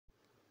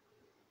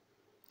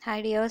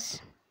Hi dears,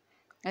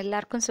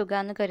 എല്ലാവർക്കും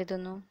സുഖമാണെന്ന്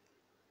കരുതുന്നു.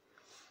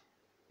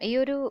 ഈ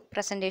ഒരു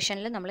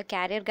പ്രസൻറ്റേഷനിൽ നമ്മൾ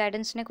കാരിയർ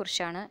ഗൈഡൻസിനെ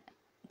കുറിച്ചാണ്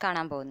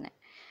കാണാൻ പോകുന്നത്.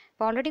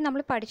 അപ്പോൾ ഓൾറെഡി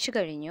നമ്മൾ പഠിച്ചു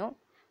കഴിഞ്ഞു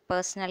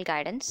പേഴ്സണൽ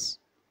ഗൈഡൻസ്,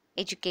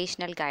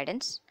 എഡ്യൂക്കേഷണൽ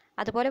ഗൈഡൻസ്,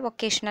 അതുപോലെ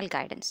വൊക്കേഷണൽ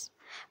ഗൈഡൻസ്.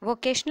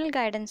 വൊക്കേഷണൽ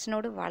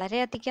ഗൈഡൻസിനോട്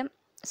വളരെയധികം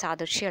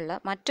സാദൃശ്യമുള്ള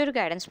മറ്റൊരു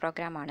ഗൈഡൻസ്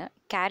പ്രോഗ്രാമാണ്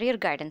കാരിയർ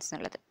ഗൈഡൻസ്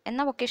എന്നുള്ളത്.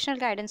 എന്നാൽ വൊക്കേഷണൽ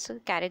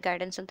കാരിയർ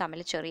ഗൈഡൻസും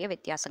തമ്മിൽ ചെറിയ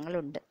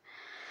വ്യത്യാസങ്ങളുണ്ട്.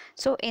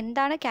 സോ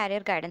എന്താണ്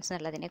കാരിയർ ഗൈഡൻസ്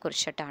എന്നുള്ളതിനെ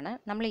കുറിച്ചിട്ടാണ്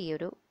നമ്മൾ ഈ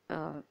ഒരു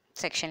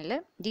സെക്ഷനിൽ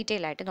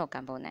ഡീറ്റെയിൽ ആയിട്ട്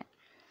നോക്കാൻ പോകുന്നത്.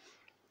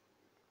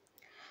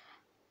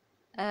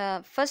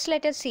 First,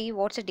 let us see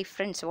what's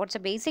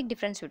the basic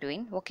difference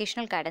between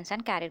vocational guidance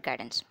and career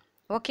guidance.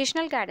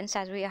 Vocational guidance,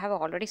 as we have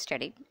already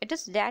studied, it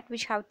is that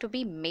which have to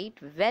be made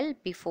well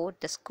before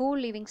the school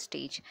leaving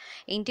stage,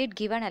 indeed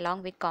given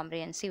along with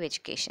comprehensive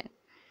education.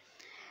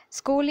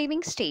 School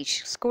leaving stage,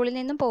 സ്കൂളിൽ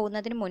നിന്നും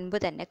പോകുന്നതിന് മുൻപ്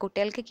തന്നെ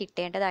കുട്ടികൾക്ക്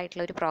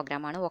കിട്ടേണ്ടതായിട്ടുള്ള ഒരു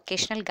പ്രോഗ്രാമാണ്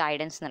vocational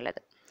guidance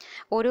എന്നുള്ളത്.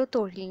 ഓരോ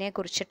തൊഴിലിനെ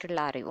കുറിച്ചിട്ടുള്ള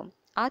അറിവും,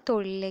 ആ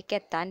തൊഴിലിലേക്ക്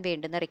എത്താൻ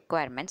വേണ്ടുന്ന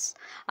റിക്വയർമെൻറ്റ്സ്,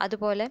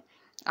 അതുപോലെ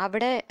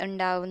അവിടെ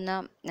ഉണ്ടാവുന്ന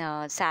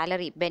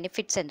സാലറി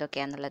ബെനിഫിറ്റ്സ്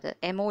എന്തൊക്കെയാണെന്നുള്ളത്,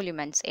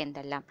 എമോലുമെൻറ്റ്സ്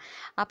എന്തെല്ലാം,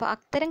 അപ്പോൾ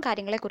അത്തരം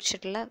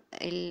കാര്യങ്ങളെക്കുറിച്ചിട്ടുള്ള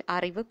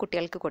അറിവ്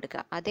കുട്ടികൾക്ക്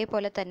കൊടുക്കുക.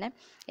 അതേപോലെ തന്നെ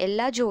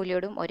എല്ലാ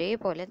ജോലിയോടും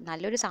ഒരേപോലെ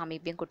നല്ലൊരു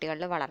സാമീപ്യം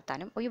കുട്ടികളിൽ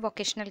വളർത്താനും ഈ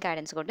വൊക്കേഷണൽ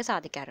ഗൈഡൻസ് കൊണ്ട്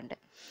സാധിക്കാറുണ്ട്.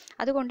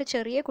 അതുകൊണ്ട്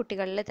ചെറിയ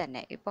കുട്ടികളിൽ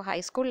തന്നെ, ഇപ്പോൾ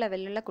ഹൈസ്കൂൾ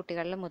ലെവലിലുള്ള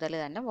കുട്ടികളിൽ മുതൽ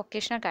തന്നെ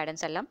വൊക്കേഷണൽ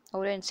ഗൈഡൻസ് എല്ലാം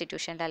ഓരോ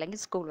ഇൻസ്റ്റിറ്റ്യൂഷനിൽ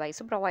അല്ലെങ്കിൽ സ്കൂൾ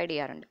വൈസ് പ്രൊവൈഡ്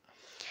ചെയ്യാറുണ്ട്.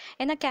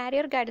 എന്നാൽ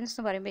കാരിയർ ഗൈഡൻസ്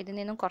എന്ന് പറയുമ്പോൾ ഇതിൽ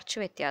നിന്നും കുറച്ച്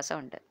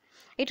വ്യത്യാസമുണ്ട്.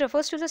 It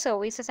refers to the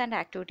services and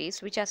activities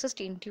which assist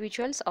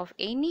individuals of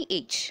any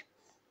age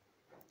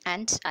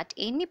and at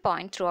any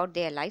point throughout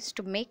their lives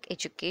to make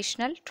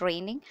educational,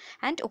 training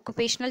and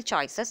occupational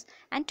choices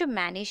and to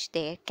manage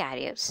their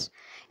careers.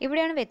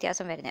 ഇവിടെയാണ്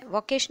വ്യത്യാസം വരുന്നത്.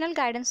 Vocational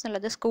guidance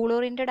എന്നുള്ളത് school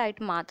oriented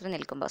ആയിട്ട് മാത്രം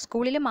നിൽക്കുമ്പോൾ,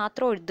 സ്കൂളിൽ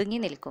മാത്രം ഒതുങ്ങി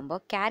നിൽക്കുമ്പോൾ,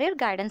 കാരിയർ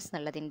ഗൈഡൻസ്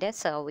എന്നുള്ളതിൻ്റെ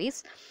സർവീസ്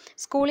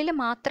സ്കൂളിൽ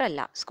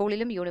മാത്രമല്ല,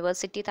 സ്കൂളിലും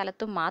യൂണിവേഴ്സിറ്റി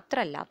തലത്തും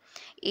മാത്രമല്ല,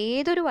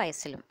 ഏതൊരു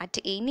വയസ്സിലും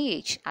അറ്റ് എനി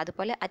ഏജ്,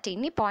 അതുപോലെ at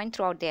any point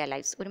through out their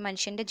lives, ഒരു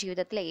മനുഷ്യൻ്റെ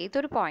ജീവിതത്തിലെ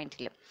ഏതൊരു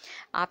പോയിന്റിലും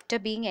after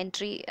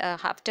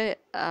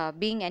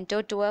being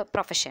enter to A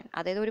profession,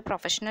 അതായത് ഒരു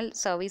പ്രൊഫഷണൽ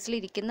സർവീസിൽ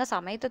ഇരിക്കുന്ന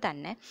സമയത്ത്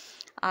തന്നെ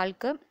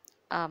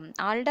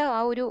ആളുടെ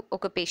ആ ഒരു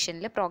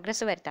ഒക്കുപ്പേഷനിൽ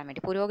പ്രോഗ്രസ് വരുത്താൻ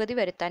വേണ്ടി, പുരോഗതി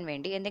വരുത്താൻ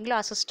വേണ്ടി എന്തെങ്കിലും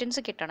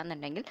അസിസ്റ്റൻസ്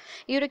കിട്ടണമെന്നുണ്ടെങ്കിൽ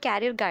ഈ ഒരു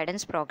കാരിയർ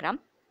ഗൈഡൻസ് പ്രോഗ്രാം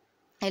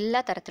എല്ലാ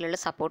തരത്തിലുള്ള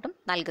സപ്പോർട്ടും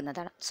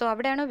നൽകുന്നതാണ്. സോ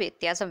അവിടെയാണ്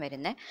വ്യത്യാസം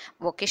വരുന്നത്.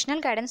 വൊക്കേഷണൽ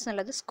ഗൈഡൻസ്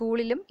എന്നുള്ളത്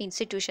സ്കൂളിലും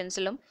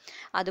ഇൻസ്റ്റിറ്റ്യൂഷൻസിലും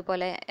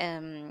അതുപോലെ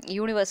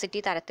യൂണിവേഴ്സിറ്റി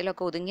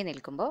തലത്തിലൊക്കെ ഒതുങ്ങി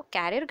നിൽക്കുമ്പോൾ,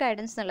 കാരിയർ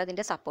ഗൈഡൻസ്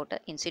എന്നുള്ളതിൻ്റെ സപ്പോർട്ട്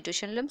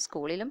ഇൻസ്റ്റിറ്റ്യൂഷനിലും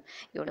സ്കൂളിലും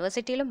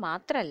യൂണിവേഴ്സിറ്റിയിലും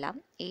മാത്രമല്ല,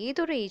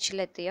 ഏതൊരു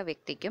ഏജിലെത്തിയ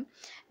വ്യക്തിക്കും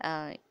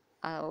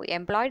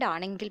എംപ്ലോയിഡ്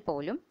ആണെങ്കിൽ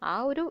പോലും ആ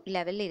ഒരു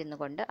ലെവലിൽ ഇരുന്നു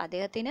കൊണ്ട്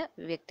അദ്ദേഹത്തിന്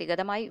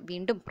വ്യക്തിഗതമായി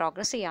വീണ്ടും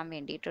പ്രോഗ്രസ് ചെയ്യാൻ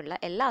വേണ്ടിയിട്ടുള്ള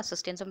എല്ലാ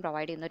അസിസ്റ്റൻസും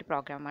പ്രൊവൈഡ് ചെയ്യുന്ന ഒരു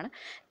പ്രോഗ്രാമാണ്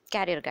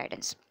കാരിയർ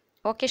ഗൈഡൻസ്.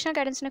 വൊക്കേഷണൽ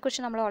ഗൈഡൻസിനെ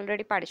കുറിച്ച് നമ്മൾ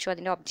ഓൾറെഡി പഠിച്ചു,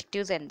 അതിൻ്റെ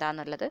ഒബ്ജക്റ്റീവ്സ്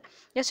എന്താണെന്നുള്ളത്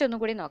ജസ്റ്റ്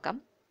ഒന്നും കൂടി നോക്കാം.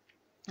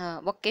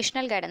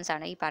 വൊക്കേഷണൽ ഗൈഡൻസ്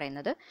ആണ് ഈ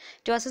പറയുന്നത്.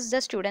 To assist the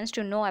students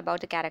to know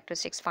about the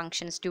characteristics,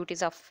 functions,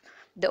 duties of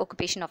the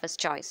occupation of his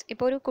choice.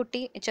 ഇപ്പോൾ ഒരു കുട്ടി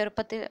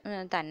ചെറുപ്പത്തിൽ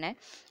തന്നെ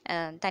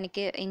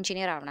തനിക്ക്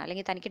എഞ്ചിനീയർ ആവണം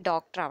അല്ലെങ്കിൽ തനിക്ക്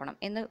ഡോക്ടർ ആവണം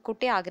എന്ന്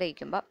കുട്ടി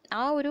ആഗ്രഹിക്കുമ്പോൾ,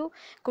 ആ ഒരു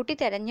കുട്ടി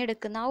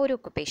തിരഞ്ഞെടുക്കുന്ന ആ ഒരു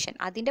ഒക്കുപ്പേഷൻ,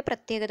 അതിൻ്റെ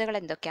പ്രത്യേകതകൾ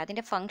എന്തൊക്കെയാണ്,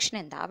 അതിൻ്റെ ഫംഗ്ഷൻ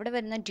എന്താ, അവിടെ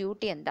വരുന്ന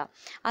ഡ്യൂട്ടി എന്താ,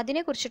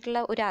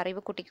 അതിനെക്കുറിച്ചിട്ടുള്ള ഒരു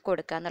അറിവ് കുട്ടിക്ക്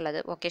കൊടുക്കുക എന്നുള്ളത്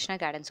വൊക്കേഷണൽ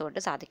ഗൈഡൻസ് കൊണ്ട്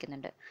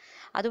സാധിക്കുന്നുണ്ട്.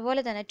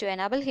 അതുപോലെ തന്നെ to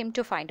enable him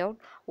to find out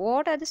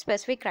what are the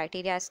specific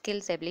criteria,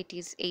 skills,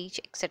 abilities, age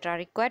etcetera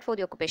required for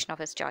the occupation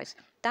of his choice.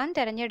 താൻ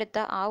തിരഞ്ഞെടുത്ത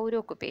ആ ഒരു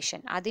ഒക്കുപ്പേഷൻ,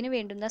 അതിന്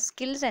വേണ്ടുന്ന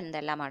സ്കിൽസ്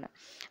എന്തെല്ലാമാണ്,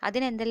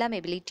 അതിനെന്തെല്ലാം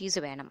എബിലിറ്റീസ്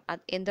വേണം,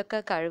 എന്തൊക്കെ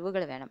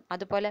കഴിവുകൾ വേണം,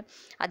 അതുപോലെ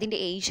അതിൻ്റെ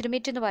ഏജ്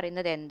ലിമിറ്റ് എന്ന്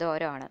പറയുന്നത്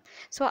എന്തോരമാണ്.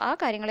 സോ ആ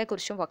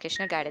കാര്യങ്ങളെക്കുറിച്ചും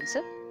വൊക്കേഷണൽ ഗൈഡൻസ്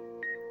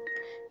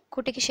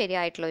കുട്ടിക്ക്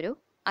ശരിയായിട്ടുള്ളൊരു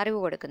അറിവ്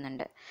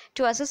കൊടുക്കുന്നുണ്ട്.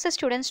 To assist the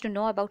students to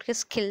know about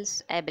his skills,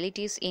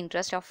 abilities,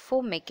 interest of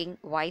for making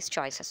wise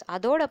choices.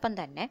 അതോടൊപ്പം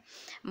തന്നെ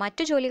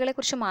മറ്റു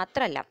ജോലികളെക്കുറിച്ച്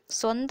മാത്രമല്ല,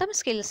 സ്വന്തം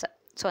സ്കിൽസ്,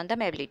 സ്വന്തം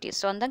എബിലിറ്റീസ്,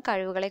 സ്വന്തം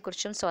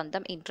കഴിവുകളെക്കുറിച്ചും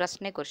സ്വന്തം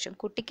ഇൻട്രസ്റ്റിനെക്കുറിച്ചും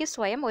കുട്ടിക്ക്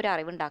സ്വയം ഒരു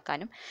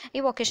അറിവുണ്ടാക്കാനും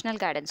ഈ വൊക്കേഷണൽ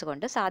ഗൈഡൻസ്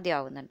കൊണ്ട്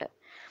സാധ്യമാവുന്നുണ്ട്.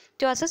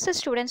 To assist the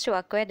students to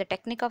acquire the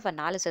technique of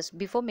analysis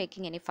before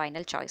making any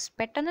final choice.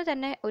 പെട്ടെന്ന്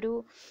തന്നെ ഒരു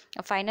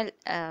ഫൈനൽ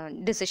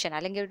ഡിസിഷൻ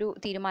അല്ലെങ്കിൽ ഒരു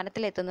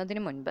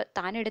തീരുമാനത്തിലെത്തുന്നതിന് മുൻപ്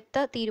താൻ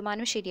എടുത്ത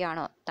തീരുമാനം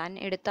ശരിയാണോ, താൻ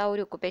എടുത്ത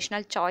ഒരു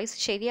ഒക്കുപ്പേഷണൽ ചോയ്സ്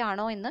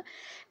ശരിയാണോ എന്ന്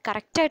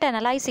കറക്റ്റായിട്ട്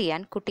അനലൈസ്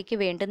ചെയ്യാൻ കുട്ടിക്ക്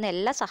വേണ്ടുന്ന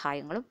എല്ലാ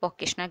സഹായങ്ങളും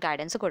വൊക്കേഷണൽ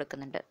ഗൈഡൻസ്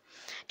കൊടുക്കുന്നുണ്ട്.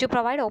 To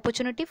provide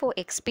opportunity for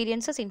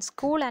experiences in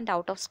school and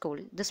out of school,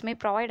 this may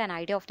provide an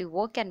idea of the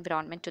work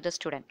environment to the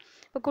student.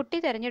 ഇപ്പോൾ കുട്ടി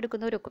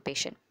തിരഞ്ഞെടുക്കുന്ന ഒരു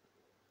ഒക്കുപ്പേഷൻ,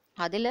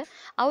 അതിൽ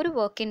ആ ഒരു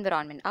വർക്ക്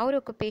എൻവിറോൺമെൻറ്റ്, ആ ഒരു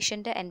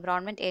ഒക്കുപ്പേഷൻ്റെ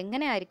എൻവിറോൺമെൻറ്റ്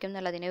എങ്ങനെയായിരിക്കും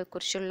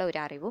എന്നുള്ളതിനെക്കുറിച്ചുള്ള ഒരു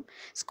അറിവും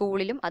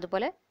സ്കൂളിലും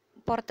അതുപോലെ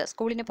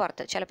സ്കൂളിന്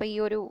പുറത്ത് ചിലപ്പോൾ ഈ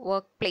ഒരു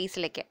വർക്ക്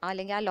പ്ലേസിലേക്ക്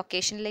അല്ലെങ്കിൽ ആ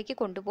ലൊക്കേഷനിലേക്ക്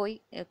കൊണ്ടുപോയി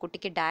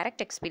കുട്ടിക്ക്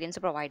ഡയറക്റ്റ്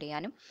എക്സ്പീരിയൻസ് പ്രൊവൈഡ്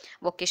ചെയ്യാനും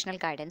വൊക്കേഷണൽ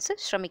ഗൈഡൻസ്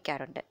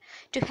ശ്രമിക്കാറുണ്ട്.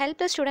 To help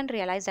the student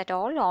realise that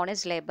all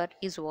honest labour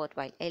is worth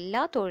while.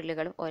 എല്ലാ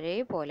തൊഴിലുകളും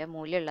ഒരേപോലെ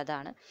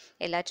മൂല്യമുള്ളതാണ്,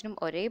 എല്ലാറ്റിനും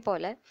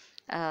ഒരേപോലെ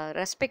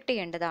റെസ്പെക്റ്റ്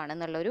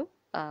ചെയ്യേണ്ടതാണെന്നുള്ളൊരു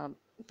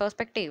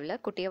പെർസ്പെക്റ്റീവിൽ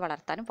കുട്ടിയെ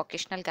വളർത്താനും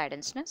വൊക്കേഷണൽ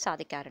ഗൈഡൻസിന്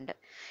സാധിക്കാറുണ്ട്.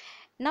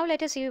 Now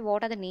let us see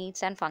what are the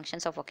needs and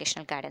functions of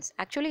vocational guidance.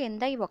 Actually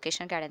എന്താ ഈ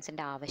വൊക്കേഷണൽ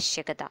ഗൈഡൻസിൻ്റെ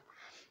ആവശ്യകത,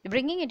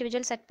 bringing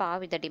individuals at par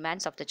with the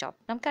demands of the job.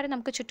 നമുക്കറിയാം,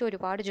 നമുക്ക് ചുറ്റും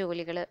ഒരുപാട്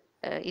ജോലികൾ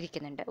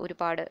ഇരിക്കുന്നുണ്ട്.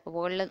 ഒരുപാട്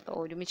വേൾഡിൽ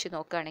ഒരുമിച്ച്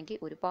നോക്കുകയാണെങ്കിൽ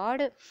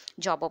ഒരുപാട്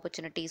ജോബ്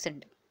ഓപ്പർച്യൂണിറ്റീസ്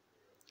ഉണ്ട്.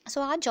 സോ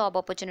ആ ജോബ്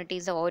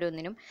ഓപ്പർച്യൂണിറ്റീസ്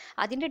ഓരോന്നിനും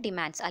അതിൻ്റെ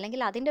ഡിമാൻഡ്സ്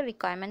അല്ലെങ്കിൽ അതിൻ്റെ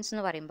റിക്വയർമെൻറ്റ്സ്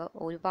എന്ന് പറയുമ്പോൾ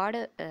ഒരുപാട്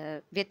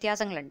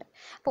വ്യത്യാസങ്ങളുണ്ട്.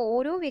 അപ്പോൾ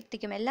ഓരോ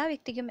വ്യക്തിക്കും, എല്ലാ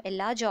വ്യക്തിക്കും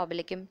എല്ലാ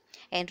ജോബിലേക്കും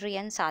എൻട്രി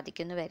ചെയ്യാൻ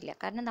സാധിക്കുമെന്ന് വരില്ല.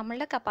 കാരണം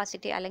നമ്മളുടെ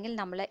കപ്പാസിറ്റി അല്ലെങ്കിൽ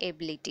നമ്മളെ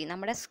എബിലിറ്റി,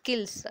 നമ്മുടെ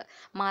സ്കിൽസ്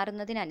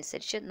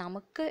മാറുന്നതിനനുസരിച്ച്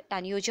നമുക്ക്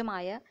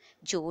അനുയോജ്യമായ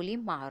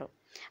ജോലിയും മാറും.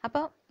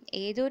 അപ്പോൾ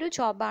ഏതൊരു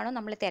ജോബാണോ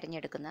നമ്മൾ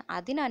തിരഞ്ഞെടുക്കുന്നത്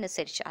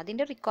അതിനനുസരിച്ച്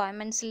അതിൻ്റെ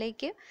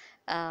റിക്വയർമെൻറ്റ്സിലേക്ക്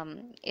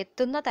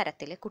എത്തുന്ന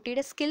തരത്തിൽ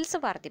കുട്ടിയുടെ സ്കിൽസ്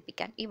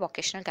വർദ്ധിപ്പിക്കാൻ ഈ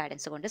വൊക്കേഷണൽ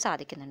ഗൈഡൻസ് കൊണ്ട്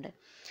സാധിക്കുന്നുണ്ട്.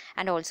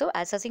 And also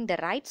assessing the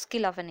right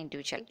skill of an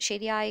individual.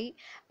 ശരിയായി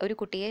ഒരു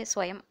കുട്ടിയെ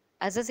സ്വയം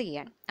അസസ്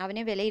ചെയ്യാൻ,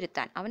 അവനെ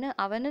വിലയിരുത്താൻ,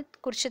 അവനെ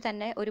കുറിച്ച്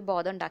തന്നെ ഒരു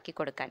ബോധം ഉണ്ടാക്കി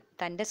കൊടുക്കാൻ,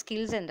 തൻ്റെ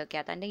സ്കിൽസ്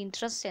എന്തൊക്കെയാണ്, തൻ്റെ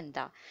ഇൻട്രസ്റ്റ്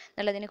എന്താ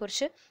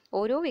എന്നുള്ളതിനെക്കുറിച്ച്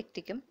ഓരോ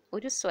വ്യക്തിക്കും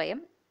ഒരു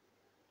സ്വയം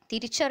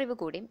തിരിച്ചറിവ്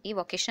കൂടിയും ഈ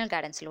വൊക്കേഷണൽ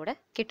ഗൈഡൻസിലൂടെ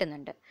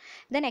കിട്ടുന്നുണ്ട്.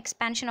 Then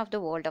expansion of the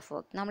world of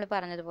work. നമ്മൾ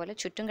പറഞ്ഞതുപോലെ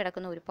ചുറ്റും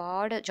കിടക്കുന്ന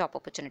ഒരുപാട് ജോബ്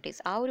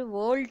ഓപ്പർച്യൂണിറ്റീസ്, ആ ഒരു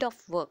വേൾഡ്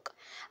ഓഫ് വർക്ക്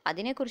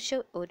അതിനെക്കുറിച്ച്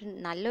ഒരു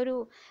നല്ലൊരു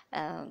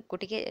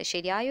കുട്ടിക്ക്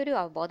ശരിയായൊരു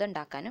അവബോധം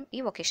ഉണ്ടാക്കാനും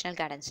ഈ വൊക്കേഷണൽ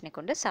ഗൈഡൻസിനെ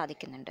കൊണ്ട്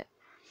സാധിക്കുന്നുണ്ട്.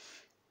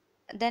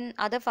 Then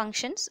other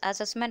functions,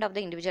 assessment of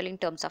the individual in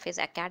terms of his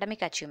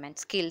academic achievement,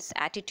 skills,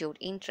 attitude,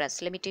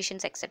 interests,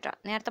 limitations, etc.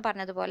 നേരത്തെ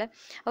പറഞ്ഞതുപോലെ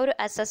ഒരു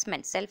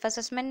അസസ്മെൻറ്റ്, സെൽഫ്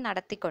അസസ്മെൻറ്റ്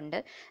നടത്തിക്കൊണ്ട്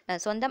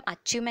സ്വന്തം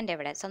അച്ചീവ്മെൻറ്റ്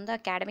എവിടെ, സ്വന്തം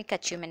അക്കാഡമിക്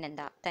അച്ചീവ്മെൻറ്റ്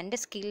എന്താ, തൻ്റെ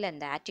സ്കിൽ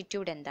എന്താ,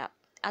 ആറ്റിറ്റ്യൂഡ് എന്താ,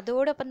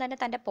 അതോടൊപ്പം തന്നെ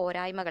തൻ്റെ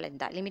പോരായ്മകൾ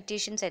എന്താ,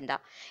 ലിമിറ്റേഷൻസ് എന്താ,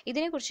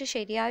 ഇതിനെക്കുറിച്ച്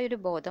ശരിയായൊരു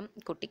ബോധം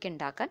കുട്ടിക്ക്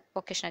ഉണ്ടാക്കാൻ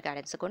വൊക്കേഷണൽ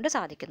ഗൈഡൻസ് കൊണ്ട്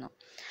സാധിക്കുന്നു.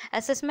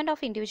 Assessment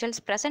of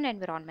individuals present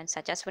environment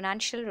such as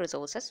financial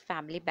resources,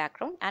 family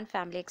background and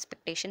family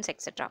expectations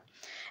etcetera.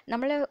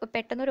 നമ്മൾ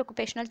പെട്ടെന്നൊരു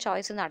ഒക്കുപേഷണൽ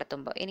ചോയ്സ്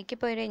നടത്തുമ്പോൾ,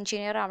 എനിക്കിപ്പോൾ ഒരു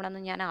എഞ്ചിനീയർ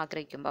ആവണമെന്ന് ഞാൻ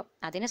ആഗ്രഹിക്കുമ്പോൾ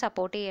അതിനെ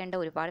സപ്പോർട്ട് ചെയ്യേണ്ട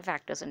ഒരുപാട്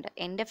ഫാക്ടേഴ്സ് ഉണ്ട്.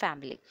 എൻ്റെ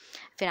ഫാമിലി,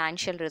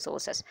 ഫിനാൻഷ്യൽ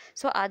റിസോഴ്സസ്.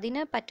 സോ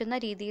അതിന് പറ്റുന്ന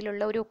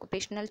രീതിയിലുള്ള ഒരു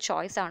ഒക്കുപേഷണൽ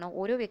ചോയ്സ് ആണ്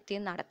ഓരോ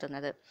വ്യക്തിയും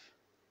നടത്തുന്നത്.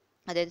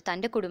 അതായത്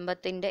തൻ്റെ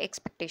കുടുംബത്തിൻ്റെ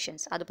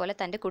എക്സ്പെക്റ്റേഷൻസ്, അതുപോലെ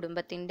തൻ്റെ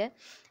കുടുംബത്തിൻ്റെ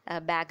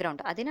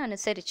ബാക്ക്ഗ്രൗണ്ട്,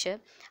 അതിനനുസരിച്ച്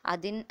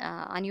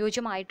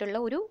അനുയോജ്യമായിട്ടുള്ള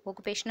ഒരു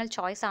ഒക്കുപേഷണൽ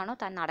ചോയ്സ് ആണോ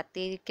താൻ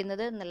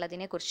നടത്തിയിരിക്കുന്നത്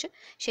എന്നുള്ളതിനെക്കുറിച്ച്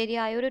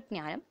ശരിയായൊരു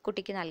ജ്ഞാനം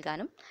കുട്ടിക്ക്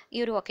നൽകാനും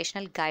ഈ ഒരു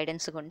വൊക്കേഷണൽ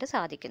ഗൈഡൻസ് കൊണ്ട്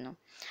സാധിക്കുന്നു.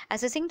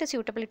 Assessing the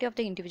suitability of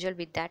the individual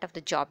with that of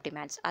the job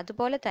demands.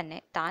 അതുപോലെ തന്നെ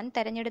താൻ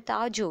തിരഞ്ഞെടുത്ത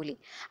ആ ജോലി,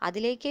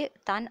 അതിലേക്ക്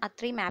താൻ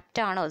അത്രയും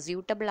ആപ്റ്റ് ആണോ,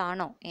 സ്യൂട്ടബിൾ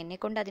ആണോ,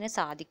 എന്നെക്കൊണ്ട് അതിന്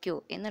സാധിക്കുമോ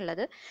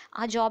എന്നുള്ളത്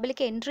ആ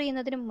ജോബിലേക്ക് എൻട്രി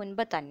ചെയ്യുന്നതിന്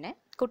മുൻപ് തന്നെ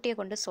കുട്ടിയെ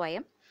കൊണ്ട്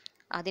സ്വയം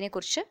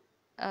അതിനെക്കുറിച്ച്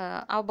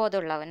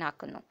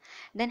അവബോധമുള്ളവനാക്കുന്നു.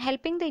 Then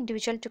helping the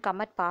individual to come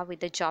at par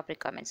with the job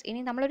requirements. ഇനി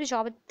നമ്മളൊരു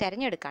ജോബ്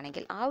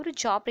തിരഞ്ഞെടുക്കുകയാണെങ്കിൽ ആ ഒരു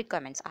ജോബ്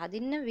റിക്വയർമെൻറ്റ്സ്,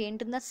 അതിന്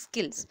വേണ്ടുന്ന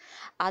സ്കിൽസ്,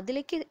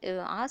 അതിലേക്ക്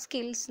ആ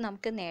സ്കിൽസ്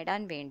നമുക്ക്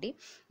നേടാൻ വേണ്ടി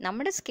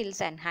നമ്മുടെ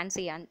സ്കിൽസ് എൻഹാൻസ്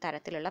ചെയ്യാൻ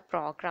തരത്തിലുള്ള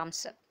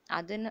പ്രോഗ്രാംസ്,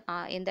 അതിന്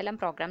എന്തെല്ലാം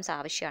പ്രോഗ്രാംസ്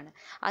ആവശ്യമാണ്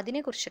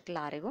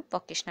അതിനെക്കുറിച്ചിട്ടുള്ള അറിവും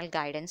വൊക്കേഷണൽ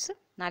ഗൈഡൻസ്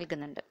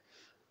നൽകുന്നുണ്ട്.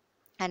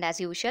 ആൻഡ്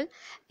ആസ് യൂഷ്വൽ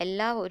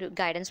എല്ലാ ഒരു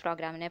ഗൈഡൻസ്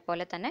പ്രോഗ്രാമിനെ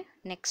പോലെ തന്നെ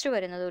നെക്സ്റ്റ്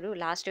വരുന്നത് ഒരു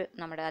ലാസ്റ്റ്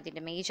നമ്മുടെ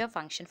അതിൻ്റെ major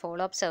function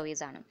follow up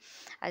service ആണ്.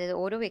 അതായത്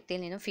ഓരോ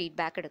വ്യക്തിയിൽ നിന്നും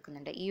ഫീഡ്ബാക്ക്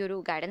എടുക്കുന്നുണ്ട്. ഈ ഒരു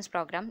ഗൈഡൻസ്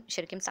പ്രോഗ്രാം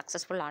ശരിക്കും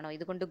സക്സസ്ഫുൾ ആണോ,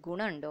 ഇതുകൊണ്ട്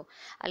ഗുണമുണ്ടോ,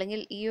 അല്ലെങ്കിൽ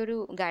ഈ ഒരു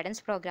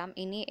ഗൈഡൻസ് പ്രോഗ്രാം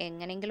ഇനി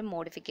എങ്ങനെയെങ്കിലും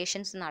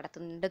മോഡിഫിക്കേഷൻസ്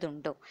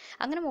നടത്തേണ്ടതുണ്ടോ,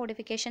 അങ്ങനെ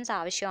മോഡിഫിക്കേഷൻസ്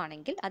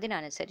ആവശ്യമാണെങ്കിൽ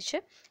അതിനനുസരിച്ച്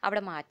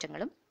അവിടെ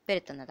മാറ്റങ്ങളും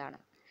വരുത്തുന്നതാണ്.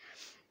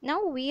 Now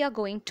we are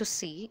going to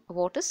see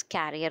what is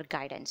career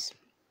guidance.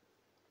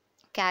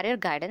 Career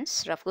guidance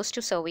refers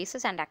to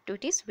services and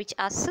activities which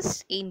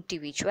assist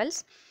individuals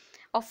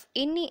of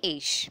any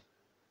age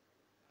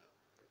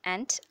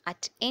and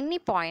at any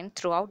point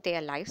throughout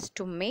their lives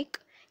to make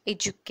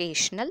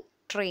educational,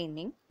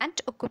 training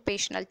and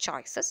occupational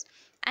choices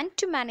and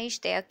to manage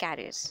their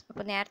careers.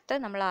 അപ്പോൾ നേരത്തെ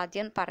നമ്മൾ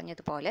ആദ്യം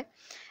പറഞ്ഞതുപോലെ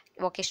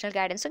vocational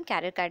ഗൈഡൻസും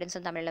carrier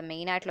ഗൈഡൻസും തമ്മിലുള്ള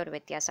main ആയിട്ടുള്ള ഒരു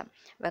വ്യത്യാസം,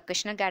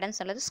 vocational guidance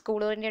എന്നുള്ളത്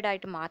സ്കൂൾ ഓറിയൻറ്റഡ്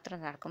ആയിട്ട് മാത്രം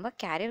നടക്കുമ്പോൾ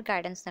കാരിയർ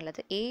ഗൈഡൻസ്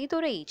എന്നുള്ളത്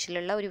ഏതൊരു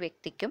ഏജിലുള്ള ഒരു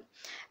വ്യക്തിക്കും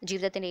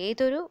ജീവിതത്തിൻ്റെ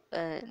ഏതൊരു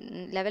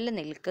ലെവലിൽ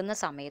നിൽക്കുന്ന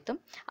സമയത്തും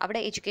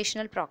അവിടെ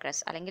എഡ്യൂക്കേഷണൽ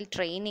പ്രോഗ്രസ് അല്ലെങ്കിൽ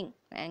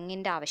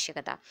ട്രെയിനിങ്ങിൻ്റെ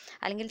ആവശ്യകത,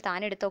 അല്ലെങ്കിൽ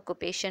താനെടുത്ത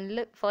ഒക്കുപേഷനിൽ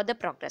ഫർദർ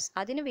പ്രോഗ്രസ്,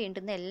 അതിന്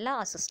വേണ്ടുന്ന എല്ലാ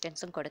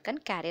അസിസ്റ്റൻസും കൊടുക്കാൻ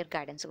കാരിയർ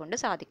ഗൈഡൻസ് കൊണ്ട്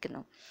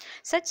സാധിക്കുന്നു.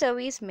 Such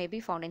service may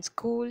be found in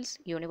schools,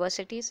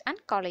 universities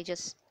and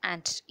colleges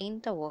and in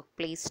the work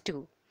place to.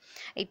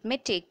 It may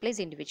take place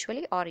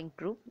individually or in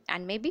group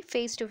and may be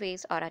face to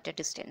face or at a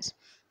distance.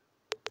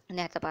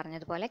 നേരത്തെ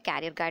പറഞ്ഞതുപോലെ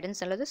carrier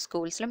guidance ഉള്ളത്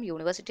സ്കൂൾസിലും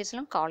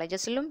യൂണിവേഴ്സിറ്റീസിലും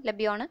കോളേജസിലും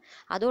ലഭ്യമാണ്.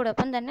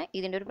 അതോടൊപ്പം തന്നെ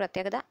ഇതിൻ്റെ ഒരു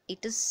പ്രത്യേകത,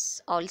 it is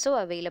also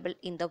available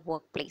in the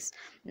work place.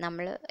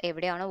 നമ്മൾ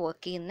എവിടെയാണോ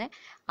വർക്ക് ചെയ്യുന്നത്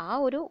ആ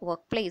ഒരു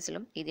വർക്ക്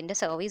പ്ലേസിലും ഇതിൻ്റെ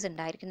സർവീസ്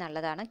ഉണ്ടായിരിക്കും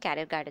എന്നുള്ളതാണ്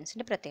കാരിയർ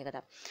ഗൈഡൻസിൻ്റെ പ്രത്യേകത.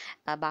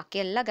 ബാക്കി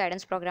എല്ലാ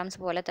ഗൈഡൻസ്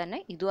പ്രോഗ്രാംസ് പോലെ തന്നെ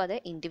ഇതും അത്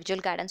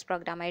ഇൻഡിവിജ്വൽ ഗൈഡൻസ്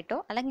പ്രോഗ്രാമായിട്ടോ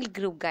അല്ലെങ്കിൽ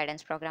ഗ്രൂപ്പ്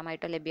ഗൈഡൻസ്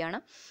പ്രോഗ്രാമായിട്ടോ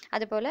ലഭ്യമാണ്.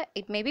 അതുപോലെ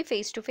it may be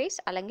face to face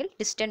അല്ലെങ്കിൽ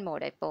ഡിസ്റ്റൻറ്റ്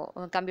മോഡ്, ഇപ്പോൾ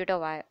കമ്പ്യൂട്ടർ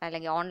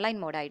അല്ലെങ്കിൽ ഓൺലൈൻ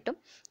മോഡായിട്ടും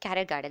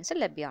കാരിയർ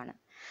ഗൈഡൻസ് ലഭ്യമാണ്.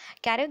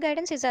 Career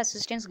guidance is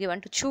assistance given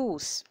to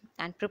choose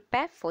and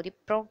prepare for the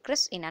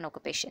progress in an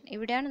occupation.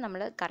 ഇവിടെയാണ്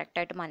നമ്മൾ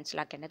കറക്റ്റായിട്ട്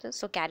മനസ്സിലാക്കേണ്ടത്.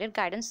 സോ കാരിയർ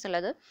ഗൈഡൻസ്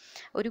എന്നുള്ളത്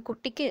ഒരു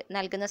കുട്ടിക്ക്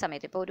നൽകുന്ന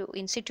സമയത്ത്, ഇപ്പോൾ ഒരു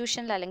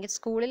ഇൻസ്റ്റിറ്റ്യൂഷനിൽ അല്ലെങ്കിൽ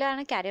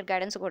സ്കൂളിലാണ് കാരിയർ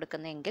ഗൈഡൻസ്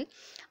കൊടുക്കുന്നതെങ്കിൽ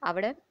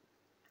അവിടെ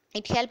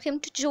it help him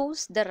to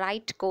choose the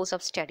right course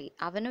of study.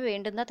 അവന്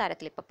വേണ്ടുന്ന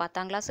തരത്തിൽ, ഇപ്പോൾ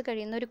 10ാം ക്ലാസ്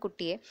കഴിയുന്ന ഒരു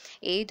കുട്ടിയെ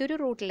ഏതൊരു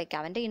റൂട്ടിലേക്ക്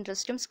അവൻ്റെ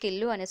ഇൻട്രസ്റ്റും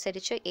സ്കില്ലും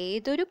അനുസരിച്ച്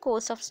ഏതൊരു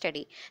കോഴ്സ് ഓഫ്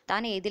സ്റ്റഡി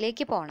താൻ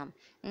ഏതിലേക്ക് പോകണം,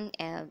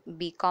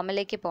 B.Com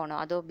പോകണോ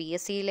അതോ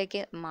BSc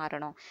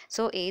മാറണോ,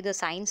 സോ ഏത്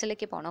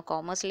സയൻസിലേക്ക് പോകണോ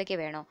കോമേഴ്സിലേക്ക്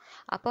വേണോ,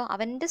 അപ്പോൾ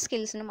അവൻ്റെ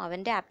സ്കിൽസിനും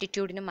അവൻ്റെ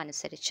ആപ്റ്റിറ്റ്യൂഡിനും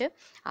അനുസരിച്ച്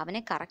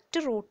അവനെ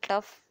കറക്റ്റ് റൂട്ട്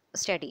ഓഫ്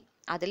സ്റ്റഡി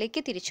അതിലേക്ക്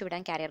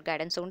തിരിച്ചുവിടാൻ കരിയർ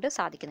ഗൈഡൻസ് കൊണ്ട്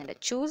സാധിക്കുന്നുണ്ട്.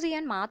 ചൂസ്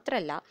ചെയ്യാൻ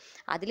മാത്രമല്ല,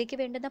 അതിലേക്ക്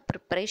വേണ്ടുന്ന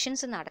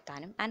പ്രിപ്പറേഷൻസ്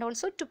നടത്താനും and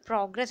also to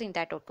progress in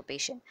that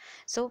occupation.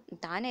 So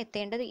താൻ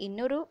എത്തേണ്ടത്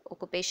ഇന്നൊരു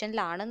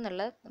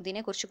ഒക്കുപ്പേഷനിലാണെന്നുള്ള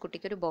ഇതിനെക്കുറിച്ച്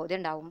കുട്ടിക്കൊരു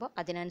ബോധ്യം ഉണ്ടാകുമ്പോൾ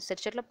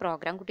അതിനനുസരിച്ചുള്ള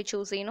പ്രോഗ്രാം കുട്ടി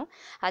ചൂസ് ചെയ്യുന്നു,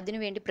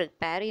 അതിനുവേണ്ടി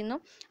പ്രിപ്പയർ ചെയ്യുന്നു,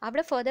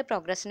 അവിടെ ഫർദർ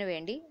പ്രോഗ്രസ്സിന്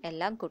വേണ്ടി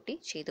എല്ലാം കുട്ടി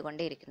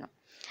ചെയ്തുകൊണ്ടേയിരിക്കുന്നു.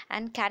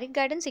 And career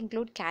guidance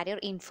include career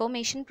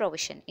information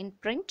provision in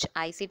print,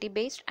 ICT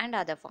based and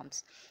other forms,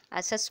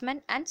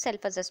 assessment and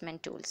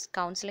self-assessment tools,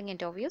 counseling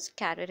interviews,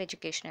 career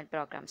educational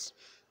programs.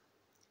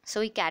 So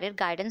ഈ കാരിയർ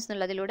ഗൈഡൻസ്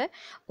എന്നുള്ളതിലൂടെ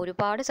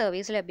ഒരുപാട്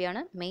സർവീസ്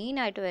ലഭ്യമാണ്.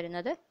 മെയിനായിട്ട്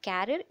വരുന്നത്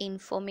carrier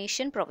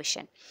information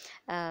provision.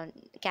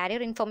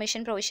 Carrier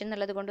information provision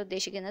എന്നുള്ളത് കൊണ്ട്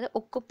ഉദ്ദേശിക്കുന്നത്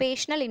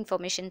occupational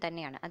information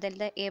തന്നെയാണ്.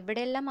 അതായത്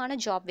എവിടെയെല്ലാമാണ്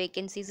ജോബ്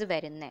വേക്കൻസീസ്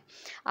വരുന്നത്,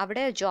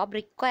 അവിടെ ജോബ്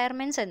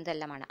റിക്വയർമെൻറ്റ്സ്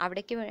എന്തെല്ലാമാണ്,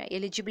 അവിടേക്ക്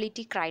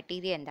എലിജിബിലിറ്റി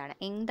ക്രൈറ്റീരിയ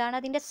എന്താണ്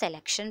അതിൻ്റെ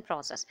സെലക്ഷൻ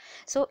പ്രോസസ്സ്.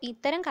 സോ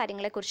ഇത്തരം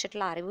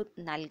കാര്യങ്ങളെക്കുറിച്ചിട്ടുള്ള അറിവ്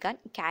നൽകാൻ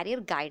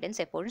കാരിയർ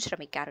ഗൈഡൻസ് എപ്പോഴും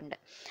ശ്രമിക്കാറുണ്ട്.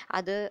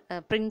 അത്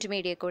പ്രിൻറ്റ്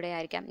മീഡിയ കൂടെ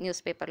ആയിരിക്കാം,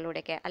 ന്യൂസ്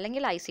പേപ്പറിലൂടെയൊക്കെ,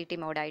 അല്ലെങ്കിൽ ICT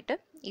മോഡായിട്ട്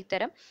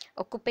ഇത്തരം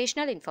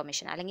ഒക്കുപ്പേഷണൽ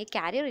ഇൻഫർമേഷൻ അല്ലെങ്കിൽ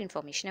കാരിയർ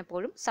ഇൻഫർമേഷൻ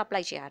എപ്പോഴും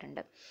സപ്ലൈ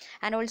ചെയ്യാറുണ്ട്.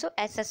 And also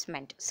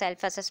assessment,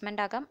 self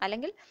assessment ആകാം,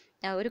 അല്ലെങ്കിൽ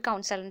ഒരു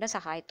കൗൺസിലറിൻ്റെ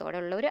സഹായത്തോടെ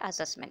ഉള്ള ഒരു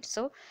അസസ്മെൻറ്റ്.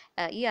 സോ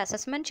ഈ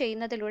അസസ്മെൻറ്റ്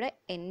ചെയ്യുന്നതിലൂടെ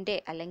എൻ്റെ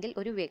അല്ലെങ്കിൽ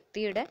ഒരു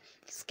വ്യക്തിയുടെ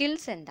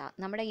സ്കിൽസ് എന്താ,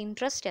 നമ്മുടെ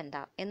ഇൻട്രസ്റ്റ്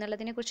എന്താ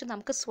എന്നുള്ളതിനെക്കുറിച്ച്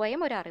നമുക്ക്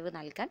സ്വയം ഒരു അറിവ്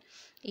നൽകാൻ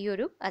ഈ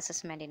ഒരു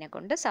അസസ്മെൻറ്റിനെ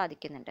കൊണ്ട്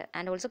സാധിക്കുന്നുണ്ട്.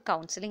 ആൻഡ് ഓൾസോ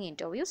കൗൺസിലിംഗ്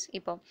ഇൻ്റർവ്യൂസ്,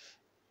 ഇപ്പോൾ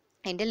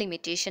എൻ്റെ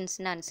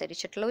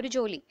ലിമിറ്റേഷൻസിനനുസരിച്ചിട്ടുള്ള ഒരു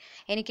ജോലി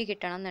എനിക്ക്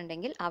കിട്ടണം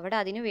എന്നുണ്ടെങ്കിൽ അവിടെ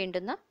അതിന്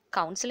വേണ്ടുന്ന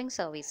കൗൺസിലിംഗ്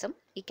സർവീസും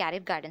ഈ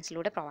കാരിയർ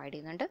ഗൈഡൻസിലൂടെ പ്രൊവൈഡ്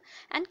ചെയ്യുന്നുണ്ട്.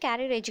 ആൻഡ്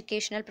കാരിയർ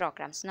എഡ്യൂക്കേഷണൽ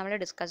പ്രോഗ്രാംസ്, നമ്മൾ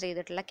ഡിസ്കസ്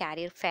ചെയ്തിട്ടുള്ള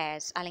കാരിയർ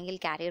ഫെയർസ് അല്ലെങ്കിൽ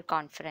കാരിയർ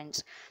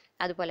കോൺഫറൻസ്,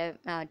 അതുപോലെ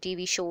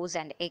TV shows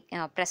and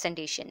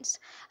presentations.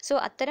 So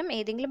അത്തരം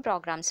ഏതെങ്കിലും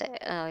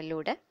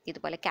പ്രോഗ്രാംസിലൂടെ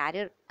ഇതുപോലെ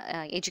കാരിയർ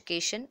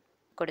എഡ്യൂക്കേഷൻ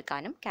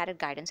കൊടുക്കാനും കാരിയർ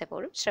ഗൈഡൻസ്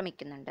എപ്പോഴും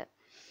ശ്രമിക്കുന്നുണ്ട്.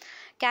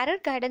 Career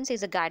guidance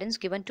is a guidance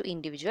given to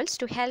individuals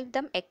to help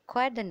them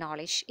acquire the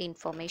knowledge,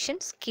 information,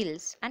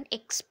 skills, and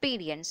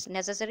experience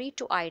necessary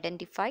to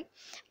identify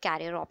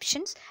career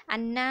options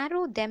and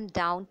narrow them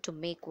down to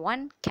make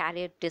one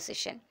career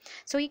decision.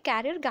 So, ഈ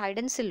career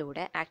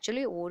guidance-ലൂടെ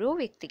actually ഓരോ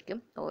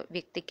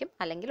വ്യക്തിക്കും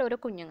അല്ലെങ്കിൽ ഓരോ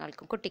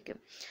കുട്ടിക്കും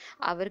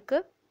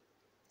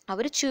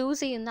അവർ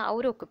choose ചെയ്യുന്ന ആ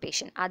ഒരു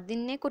occupation,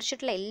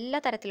 അതിനെക്കുറിച്ചിട്ടുള്ള എല്ലാ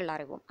തരത്തിലുള്ള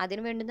അറിവും,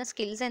 അതിന് വേണ്ടുന്ന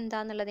സ്കിൽസ്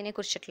എന്താണെന്നുള്ളതിനെ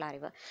കുറിച്ചിട്ടുള്ള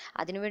അറിവ്,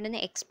 അതിന്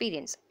വേണ്ടുന്ന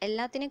എക്സ്പീരിയൻസ്,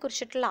 എല്ലാത്തിനെ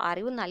കുറിച്ചിട്ടുള്ള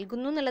അറിവ്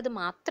നൽകുന്നു എന്നുള്ളത്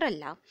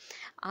മാത്രമല്ല,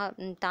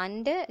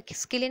 തൻ്റെ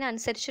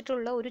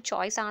സ്കില്ലിനനുസരിച്ചിട്ടുള്ള ഒരു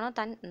ചോയ്സ് ആണോ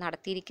താൻ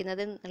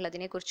നടത്തിയിരിക്കുന്നത്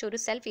എന്നുള്ളതിനെക്കുറിച്ച് ഒരു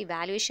സെൽഫ്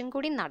ഇവാലുവേഷൻ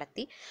കൂടി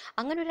നടത്തി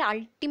അങ്ങനെ ഒരു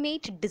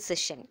അൾട്ടിമേറ്റ്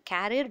ഡിസിഷൻ,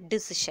 കാരിയർ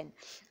ഡിസിഷൻ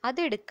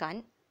അതെടുക്കാൻ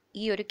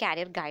ഈ ഒരു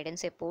കാരിയർ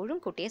ഗൈഡൻസ് എപ്പോഴും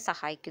കുട്ടിയെ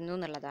സഹായിക്കുന്നു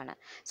എന്നുള്ളതാണ്.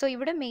 സോ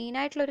ഇവിടെ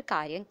മെയിനായിട്ടുള്ളൊരു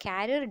കാര്യം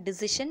കാരിയർ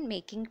ഡിസിഷൻ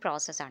മേക്കിംഗ്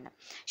പ്രോസസ്സാണ്.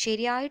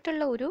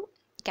 ശരിയായിട്ടുള്ള ഒരു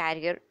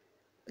കാരിയർ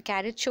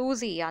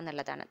ചൂസ് ചെയ്യുക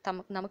എന്നുള്ളതാണ്.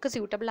 നമുക്ക്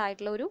സ്യൂട്ടബിൾ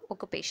ആയിട്ടുള്ള ഒരു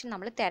ഒക്കുപ്പേഷൻ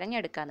നമ്മൾ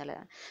തിരഞ്ഞെടുക്കുക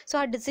എന്നുള്ളതാണ്. സോ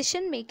ആ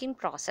ഡിസിഷൻ മേക്കിംഗ്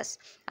പ്രോസസ്സ്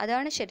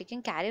അതാണ്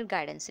ശരിക്കും കാരിയർ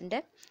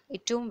ഗൈഡൻസിൻ്റെ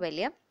ഏറ്റവും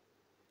വലിയ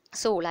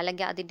സോൾ,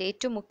 അല്ലെങ്കിൽ അതിൻ്റെ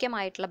ഏറ്റവും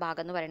മുഖ്യമായിട്ടുള്ള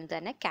ഭാഗം എന്ന് പറയുന്നത്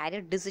തന്നെ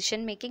കാരിയർ ഡിസിഷൻ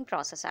മേക്കിംഗ്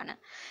പ്രോസസ്സാണ്.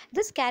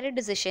 This carrier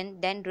decision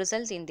then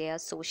results in their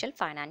social,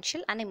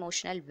 financial and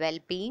emotional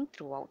wellbeing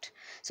through out.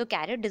 So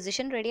carrier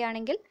decision ready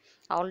ആണെങ്കിൽ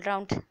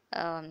ഓൾറൗണ്ട്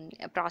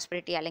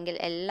പ്രോസ്പെരിറ്റി അല്ലെങ്കിൽ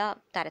എല്ലാ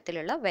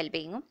തരത്തിലുള്ള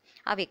വെൽബീയിങ്ങും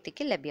ആ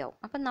വ്യക്തിക്ക് ലഭ്യമാവും.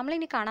 അപ്പം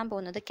നമ്മളിനി കാണാൻ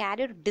പോകുന്നത്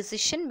കാരിയർ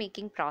ഡിസിഷൻ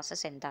മേക്കിംഗ്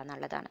പ്രോസസ്സ്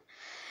എന്താണെന്നുള്ളതാണ്.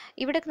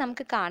 ഇവിടെ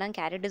നമുക്ക് കാണാം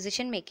കാരിയർ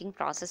ഡിസിഷൻ മേക്കിംഗ്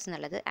പ്രോസസ്സ്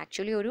എന്നുള്ളത്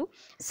ആക്ച്വലി ഒരു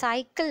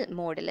സൈക്കിൾ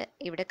മോഡിൽ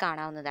ഇവിടെ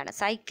കാണാവുന്നതാണ്.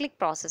 സൈക്ലിക്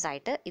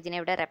പ്രോസസ്സായിട്ട് ഇതിനെ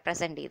ഇവിടെ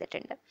റെപ്രസെൻറ്റ്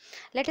ചെയ്തിട്ടുണ്ട്.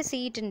 Let see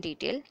it in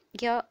detail.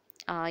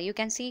 You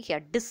can see here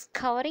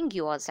discovering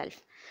your self.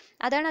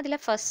 അതാണ് അതിലെ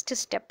first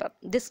step,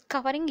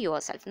 discovering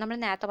your self. നമ്മൾ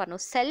നേരത്തെ പറഞ്ഞു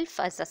സെൽഫ്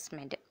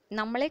അസസ്മെൻറ്റ്,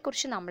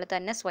 നമ്മളെക്കുറിച്ച് നമ്മൾ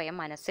തന്നെ സ്വയം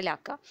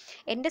മനസ്സിലാക്കുക.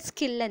 എൻ്റെ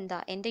സ്കിൽ എന്താ,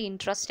 എൻ്റെ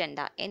ഇൻട്രസ്റ്റ്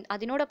എന്താ,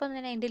 അതിനോടൊപ്പം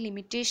തന്നെ എൻ്റെ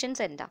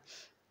ലിമിറ്റേഷൻസ് എന്താ,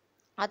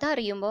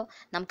 അതറിയുമ്പോൾ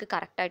നമുക്ക്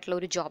കറക്റ്റായിട്ടുള്ള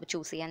ഒരു ജോബ്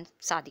ചൂസ് ചെയ്യാൻ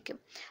സാധിക്കും.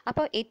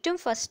 അപ്പോൾ ഏറ്റവും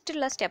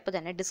ഫസ്റ്റുള്ള സ്റ്റെപ്പ്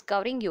തന്നെ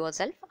ഡിസ്കവറിങ് യുവർ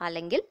സെൽഫ്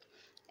അല്ലെങ്കിൽ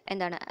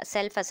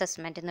സെൽഫ്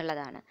അസസ്മെൻറ്റ്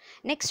എന്നുള്ളതാണ്.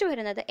 നെക്സ്റ്റ്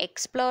വരുന്നത്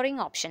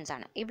എക്സ്പ്ലോറിങ് ഓപ്ഷൻസ്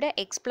ആണ്. ഇവിടെ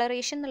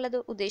എക്സ്പ്ലോറേഷൻ എന്നുള്ളത്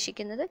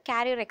ഉദ്ദേശിക്കുന്നത്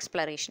കാരിയർ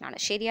എക്സ്പ്ലോറേഷൻ ആണ്.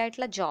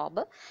 ശരിയായിട്ടുള്ള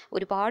ജോബ്,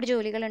 ഒരുപാട്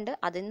ജോലികളുണ്ട്,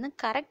 അതിൽ നിന്ന്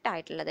കറക്റ്റ്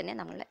ആയിട്ടുള്ളതിനെ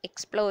നമ്മൾ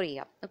എക്സ്പ്ലോർ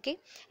ചെയ്യാം. Okay,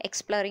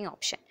 exploring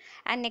option.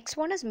 And next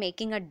one is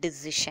making A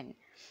decision.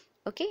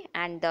 Okay,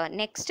 and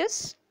next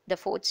is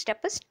the fourth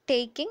step is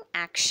taking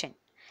action.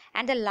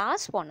 And the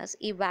last one is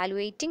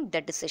evaluating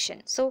the decision.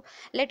 So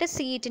let us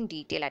see it in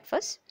detail at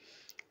first.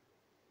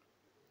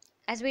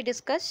 As we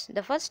discussed,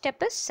 the first step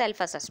is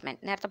self-assessment.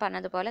 നേരത്തെ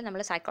പറഞ്ഞതുപോലെ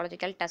നമ്മൾ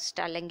psychological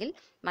test അല്ലെങ്കിൽ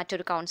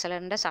മറ്റൊരു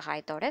കൗൺസിലറിൻ്റെ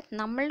സഹായത്തോടെ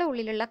നമ്മളുടെ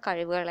ഉള്ളിലുള്ള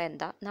കഴിവുകൾ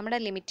എന്താ, നമ്മുടെ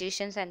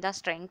ലിമിറ്റേഷൻസ് എന്താ,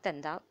 സ്ട്രെങ്ത്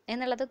എന്താ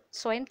എന്നുള്ളത്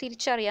സ്വയം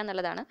തിരിച്ചറിയുക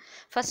എന്നുള്ളതാണ്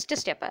ഫസ്റ്റ്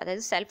സ്റ്റെപ്പ്.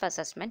 അതായത് സെൽഫ്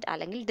അസസ്മെൻറ്റ്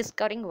അല്ലെങ്കിൽ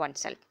ഡിസ്കവറിങ് വൺ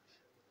സെൽഫ്.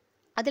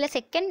 അതിലെ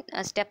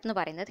സെക്കൻഡ് സ്റ്റെപ്പ് എന്ന്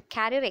പറയുന്നത്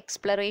കാരിയർ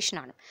എക്സ്പ്ലറേഷൻ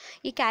ആണ്.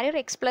 ഈ കാരിയർ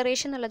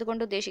എക്സ്പ്ലറേഷൻ എന്നുള്ളത്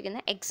കൊണ്ട്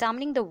ഉദ്ദേശിക്കുന്നത്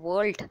examining the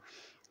world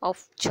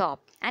of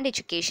job and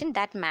education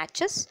that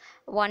matches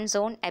one's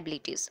own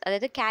abilities.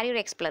 അതായത് കാരിയർ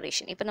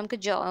എക്സ്പ്ലറേഷൻ. ഇപ്പം നമുക്ക്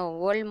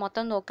വേൾഡ്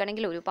മൊത്തം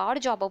നോക്കുകയാണെങ്കിൽ ഒരുപാട്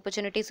ജോബ്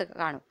ഓപ്പർച്യൂണിറ്റീസ് ഒക്കെ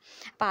കാണും.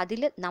 അപ്പോൾ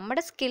അതിൽ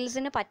നമ്മുടെ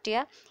സ്കിൽസിന് പറ്റിയ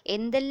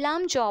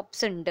എന്തെല്ലാം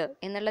ജോബ്സ് ഉണ്ട്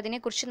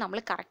എന്നുള്ളതിനെക്കുറിച്ച്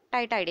നമ്മൾ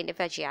കറക്റ്റായിട്ട്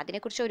ഐഡൻറ്റിഫൈ ചെയ്യുക.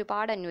 അതിനെക്കുറിച്ച്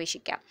ഒരുപാട്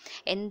അന്വേഷിക്കുക.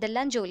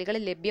 എന്തെല്ലാം ജോലികൾ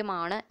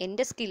ലഭ്യമാണ്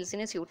എൻ്റെ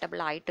സ്കിൽസിന്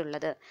സ്യൂട്ടബിൾ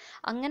ആയിട്ടുള്ളത്.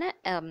 അങ്ങനെ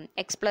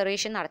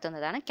എക്സ്പ്ലറേഷൻ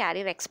നടത്തുന്നതാണ്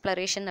കാരിയർ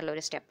എക്സ്പ്ലറേഷൻ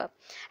എന്നുള്ളൊരു step.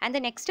 And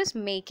the next is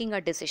making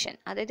A decision.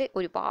 അതായത്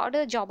ഒരുപാട്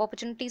ജോബ്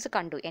ഓപ്പർച്യൂണിറ്റീസ്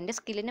കണ്ടു, എൻ്റെ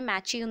സ്കില്ലിന്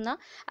മാച്ച് ചെയ്യുന്ന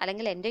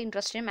അല്ലെങ്കിൽ എൻ്റെ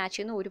ഇൻട്രസ്റ്റിന് മാച്ച്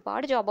ചെയ്യുന്ന ഒരുപാട്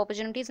ജോബ്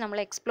ഓപ്പർച്യൂണിറ്റീസ് നമ്മൾ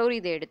എക്സ്പ്ലോർ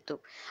ചെയ്തെടുത്തു.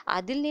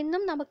 അതിൽ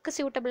നിന്നും നമുക്ക്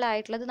സ്യൂട്ടബിൾ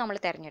ആയിട്ടുള്ളത് നമ്മൾ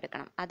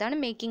തിരഞ്ഞെടുക്കണം. അതാണ്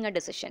മേക്കിംഗ് എ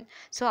ഡിസിഷൻ.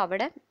 സോ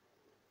അവിടെ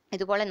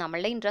ഇതുപോലെ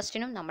നമ്മളുടെ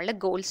ഇൻട്രസ്റ്റിനും നമ്മളുടെ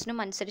ഗോൾസിനും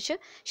അനുസരിച്ച്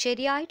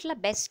ശരിയായിട്ടുള്ള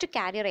ബെസ്റ്റ്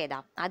കാരിയർ ഏതാ,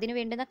 അതിന്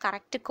വേണ്ടുന്ന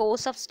കറക്റ്റ്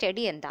കോഴ്സ് ഓഫ്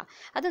സ്റ്റഡി എന്താ,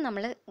 അത്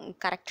നമ്മൾ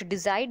കറക്റ്റ്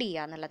ഡിസൈഡ്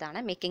ചെയ്യുക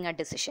എന്നുള്ളതാണ് മേക്കിംഗ് എ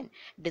ഡിസിഷൻ.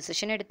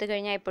 ഡിസിഷൻ എടുത്തു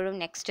കഴിഞ്ഞാൽ എപ്പോഴും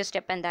നെക്സ്റ്റ്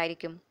സ്റ്റെപ്പ്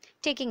എന്തായിരിക്കും?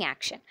 Taking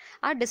action.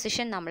 ആ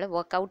ഡിസിഷൻ നമ്മൾ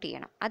വർക്കൗട്ട്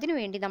ചെയ്യണം.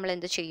 അതിനുവേണ്ടി നമ്മൾ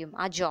എന്ത് ചെയ്യും?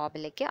 ആ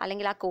ജോബിലേക്ക്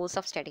അല്ലെങ്കിൽ ആ കോഴ്സ്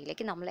ഓഫ്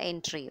സ്റ്റഡിയിലേക്ക് നമ്മൾ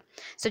എൻട്രി ചെയ്യും.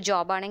 സോ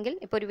ജോബാണെങ്കിൽ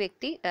ഇപ്പോൾ ഒരു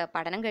വ്യക്തി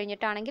പഠനം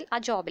കഴിഞ്ഞിട്ടാണെങ്കിൽ ആ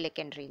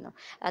ജോബിലേക്ക് എൻട്രി ചെയ്യുന്നു.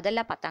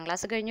 അതല്ല 10ാം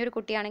ക്ലാസ് കഴിഞ്ഞൊരു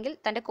കുട്ടിയാണെങ്കിൽ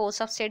തൻ്റെ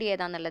കോഴ്സ് ഓഫ് സ്റ്റഡി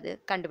ഏതാണെന്നുള്ളത്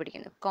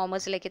കണ്ടുപിടിക്കുന്നു.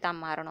 കോമേഴ്സിലേക്ക്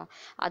മാറണോ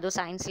അതോ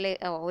സയൻസിൽ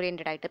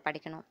ഓറിയൻറ്റഡ് ആയിട്ട്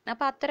പഠിക്കണോ?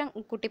 അപ്പോൾ അത്തരം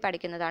കുട്ടി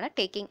പഠിക്കുന്നതാണ്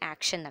ടേക്കിംഗ്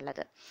ആക്ഷൻ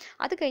എന്നുള്ളത്.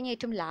 അത് കഴിഞ്ഞ്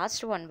ഏറ്റവും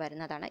ലാസ്റ്റ് വൺ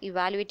വരുന്നതാണ്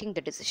evaluating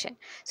the decision.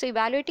 So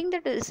evaluating the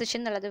decision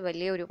എന്നുള്ളത്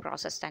വലിയൊരു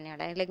പ്രോസസ്സ്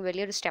തന്നെയാണ്, അല്ലെങ്കിൽ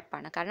വലിയൊരു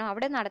സ്റ്റെപ്പാണ്. കാരണം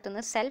അവിടെ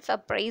നടത്തുന്നത് self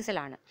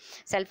അപ്രൈസലാണ്.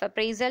 Self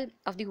appraisal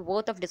of the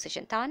worth of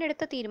decision. താൻ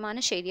എടുത്ത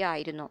തീരുമാനം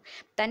ശരിയായിരുന്നു,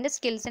 തൻ്റെ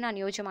സ്കിൽസിന്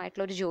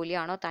അനുയോജ്യമായിട്ടുള്ള ഒരു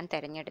ജോലിയാണോ താൻ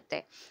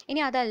തിരഞ്ഞെടുത്തത്?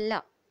 ഇനി അതല്ല,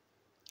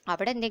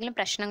 അവിടെ എന്തെങ്കിലും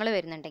പ്രശ്നങ്ങൾ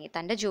വരുന്നുണ്ടെങ്കിൽ,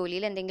 തൻ്റെ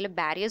ജോലിയിൽ എന്തെങ്കിലും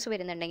ബാരിയേഴ്സ്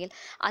വരുന്നുണ്ടെങ്കിൽ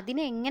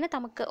അതിനെ എങ്ങനെ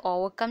നമുക്ക്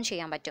ഓവർകം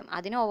ചെയ്യാൻ പറ്റും,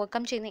 അതിനെ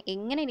ഓവർകം ചെയ്യുന്ന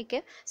എങ്ങനെ എനിക്ക്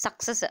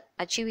സക്സസ്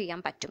അച്ചീവ്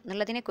ചെയ്യാൻ പറ്റും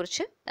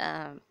എന്നുള്ളതിനെക്കുറിച്ച്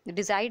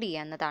ഡിസൈഡ്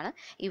ചെയ്യുക എന്നതാണ്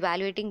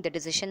ഇവാലുവേറ്റിംഗ് ദ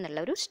ഡിസിഷൻ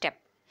എന്നുള്ളൊരു സ്റ്റെപ്പ്.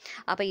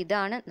 അപ്പോൾ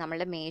ഇതാണ്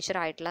നമ്മളുടെ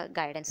മേജറായിട്ടുള്ള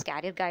ഗൈഡൻസ്.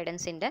 കാരിയർ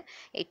ഗൈഡൻസിൻ്റെ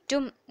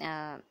ഏറ്റവും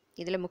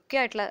ഇതിൽ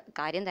മുഖ്യമായിട്ടുള്ള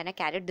കാര്യം തന്നെ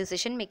കാരിയർ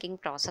ഡിസിഷൻ മേക്കിംഗ്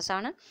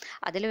പ്രോസസ്സാണ്.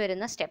 അതിൽ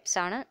വരുന്ന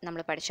സ്റ്റെപ്സാണ്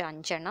നമ്മൾ പഠിച്ച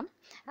 5 എണ്ണം.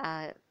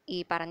 ഈ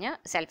പറഞ്ഞ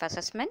self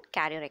assessment,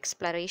 carrier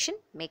exploration,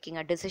 making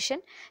A decision,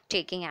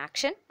 taking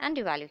action and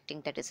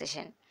evaluating the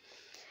decision.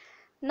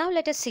 Now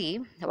let us see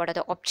what are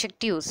the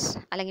objectives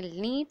അല്ലെങ്കിൽ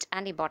need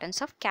and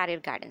importance of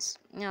carrier guidance.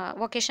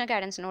 Vocational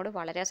ഗൈഡൻസിനോട്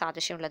വളരെ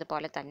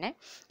സാദൃശ്യമുള്ളതുപോലെ തന്നെ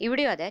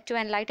ഇവിടെയും അതെ, to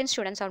enlighten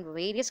students on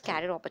various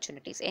carrier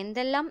opportunities.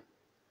 എന്തെല്ലാം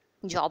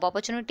job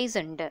opportunities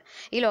ഉണ്ട്,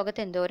 ഈ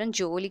ലോകത്ത് എന്തോരം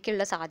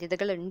ജോലിക്കുള്ള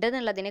സാധ്യതകൾ ഉണ്ട്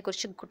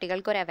എന്നുള്ളതിനെക്കുറിച്ച്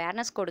കുട്ടികൾക്ക് ഒരു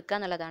അവയർനെസ് കൊടുക്കുക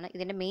എന്നുള്ളതാണ്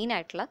ഇതിൻ്റെ മെയിൻ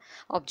ആയിട്ടുള്ള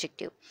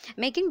objective.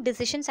 Making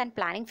decisions and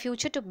planning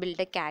future to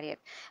build A carrier.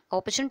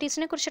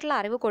 ഓപ്പർച്യൂണിറ്റീസിനെ കുറിച്ചുള്ള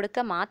അറിവ്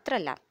കൊടുക്കുക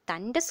മാത്രമല്ല,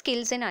 തൻ്റെ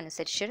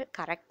സ്കിൽസിനനുസരിച്ച്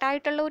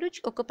കറക്റ്റായിട്ടുള്ള ഒരു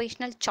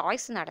ഒക്കുപേഷണൽ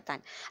ചോയ്സ്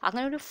നടത്താൻ,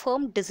 അങ്ങനെ ഒരു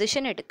ഫേം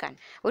ഡിസിഷൻ എടുക്കാൻ,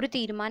 ഒരു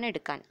തീരുമാനം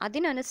എടുക്കാൻ,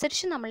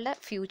 അതിനനുസരിച്ച് നമ്മളുടെ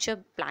ഫ്യൂച്ചർ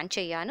പ്ലാൻ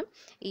ചെയ്യാനും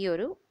ഈ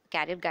ഒരു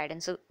കാരിയർ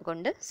ഗൈഡൻസ്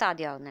കൊണ്ട്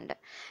സാധ്യമാവുന്നുണ്ട്.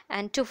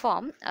 And to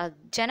form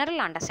general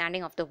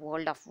understanding of the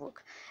world of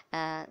work.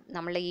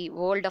 നമ്മൾ ഈ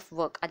വേൾഡ് ഓഫ്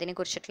വർക്ക്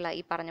അതിനെക്കുറിച്ചിട്ടുള്ള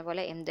ഈ പറഞ്ഞ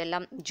പോലെ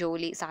എന്തെല്ലാം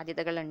ജോലി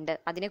സാധ്യതകളുണ്ട്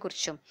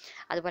അതിനെക്കുറിച്ചും,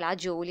 അതുപോലെ ആ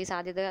ജോലി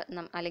സാധ്യത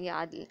അല്ലെങ്കിൽ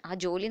ആ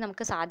ജോലി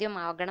നമുക്ക്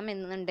സാധ്യമാകണം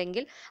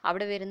എന്നുണ്ടെങ്കിൽ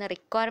അവിടെ വരുന്ന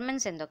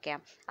റിക്വയർമെൻറ്റ്സ്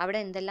എന്തൊക്കെയാണ്,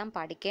 അവിടെ എന്തെല്ലാം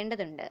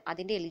പഠിക്കേണ്ടതുണ്ട്,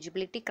 അതിൻ്റെ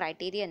എലിജിബിലിറ്റി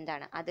ക്രൈറ്റീരിയ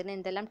എന്താണ്, അതിന്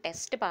എന്തെല്ലാം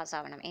ടെസ്റ്റ്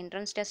പാസ്സാവണം,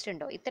 എൻട്രൻസ് ടെസ്റ്റ്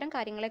ഉണ്ടോ, ഇത്തരം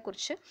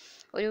കാര്യങ്ങളെക്കുറിച്ച്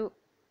ഒരു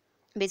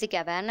ബേസിക്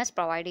അവയർനെസ്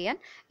പ്രൊവൈഡ് ചെയ്യാൻ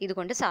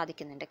ഇതുകൊണ്ട്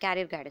സാധിക്കുന്നുണ്ട്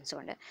കാരിയർ ഗൈഡൻസ്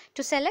കൊണ്ട്.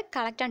 To select,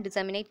 collect and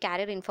disseminate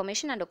carrier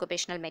information and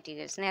occupational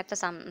materials. നേരത്തെ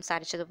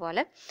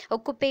സംസാരിച്ചതുപോലെ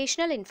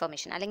ഒക്കുപേഷണൽ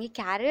ഇൻഫർമേഷൻ അല്ലെങ്കിൽ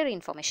കാരിയർ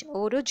ഇൻഫർമേഷൻ,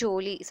 ഓരോ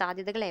ജോലി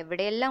സാധ്യതകൾ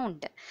എവിടെയെല്ലാം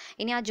ഉണ്ട്,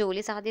 ഇനി ആ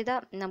ജോലി സാധ്യത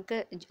നമുക്ക്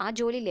ആ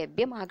ജോലി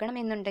ലഭ്യമാകണം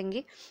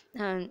എന്നുണ്ടെങ്കിൽ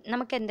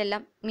നമുക്ക്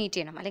എന്തെല്ലാം മീറ്റ്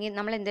ചെയ്യണം, അല്ലെങ്കിൽ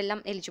നമ്മൾ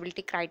എന്തെല്ലാം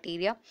എലിജിബിലിറ്റി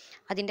ക്രൈറ്റീരിയ,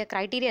 അതിൻ്റെ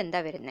ക്രൈറ്റീരിയ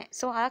എന്താ വരുന്നത്.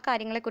 സോ ആ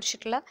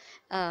കാര്യങ്ങളെക്കുറിച്ചിട്ടുള്ള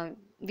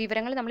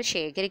വിവരങ്ങൾ നമ്മൾ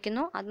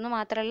ശേഖരിക്കുന്നു. അതൊന്നു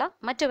മാത്രമല്ല,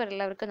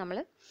 മറ്റുള്ളവർക്ക് നമ്മൾ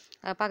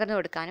പകർന്നു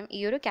കൊടുക്കാനും ഈ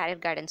ഒരു കാരിയർ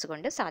ഗൈഡൻസ്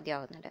കൊണ്ട്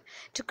സാധ്യമാകുന്നുണ്ട്.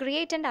 To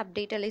create and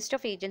update A list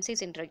of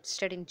agencies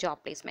interested in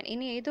job placement.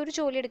 ഇനി ഏതൊരു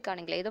ജോലി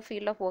എടുക്കുകയാണെങ്കിലും ഏതോ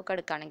ഫീൽഡ് ഓഫ് വർക്ക്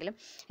എടുക്കുകയാണെങ്കിലും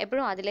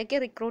എപ്പോഴും അതിലേക്ക്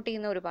റിക്രൂട്ട്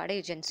ചെയ്യുന്ന ഒരുപാട്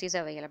ഏജൻസീസ്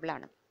അവൈലബിൾ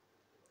ആണ്.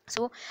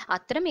 സോ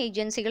അത്തരം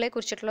ഏജൻസികളെ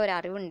കുറിച്ചിട്ടുള്ള ഒരു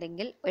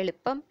അറിവുണ്ടെങ്കിൽ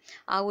എളുപ്പം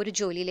ആ ഒരു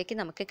ജോലിയിലേക്ക്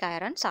നമുക്ക്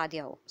കയറാൻ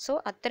സാധ്യമാവും. സോ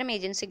അത്തരം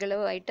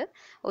ഏജൻസികളുമായിട്ട്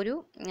ഒരു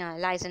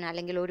ലൈസൻസ്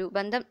അല്ലെങ്കിൽ ഒരു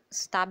ബന്ധം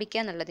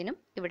സ്ഥാപിക്കുക എന്നുള്ളതിനും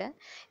ഇവിടെ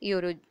ഈ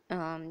ഒരു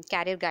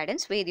carrier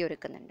guidance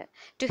വേദിയൊരുക്കുന്നുണ്ട്.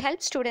 To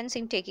help students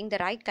in taking the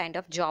right kind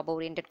of job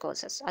oriented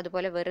courses.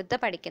 അതുപോലെ വെറുതെ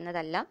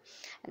പഠിക്കുന്നതല്ല,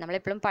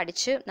 നമ്മളെപ്പോഴും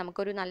പഠിച്ച്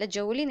നമുക്കൊരു നല്ല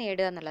ജോലി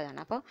നേടുക എന്നുള്ളതാണ്.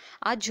 അപ്പോൾ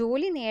ആ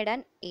ജോലി നേടാൻ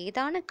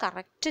ഏതാണ്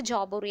കറക്റ്റ്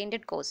ജോബ്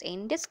ഓറിയൻറ്റഡ് കോഴ്സ്,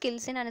 എൻ്റെ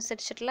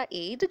സ്കിൽസിനനുസരിച്ചിട്ടുള്ള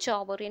ഏത്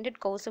ജോബ് ഓറിയൻറ്റഡ്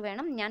കോഴ്സ്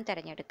വേണം ഞാൻ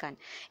തിരഞ്ഞെടുക്കാൻ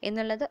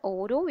എന്നുള്ളത്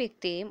ഓരോ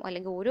വ്യക്തിയെയും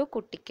അല്ലെങ്കിൽ ഓരോ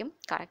കുട്ടിക്കും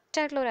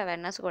കറക്റ്റായിട്ടുള്ള ഒരു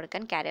അവയർനെസ്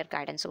കൊടുക്കാൻ കാരിയർ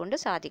ഗൈഡൻസ് കൊണ്ട്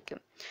സാധിക്കും.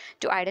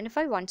 To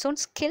identify one's own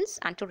skills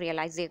and to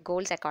realise their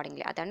goals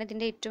accordingly. അതാണ്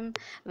ഇതിൻ്റെ ഏറ്റവും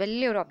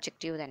വലിയൊരു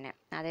ഒബ്ജക്റ്റീവ് തന്നെ.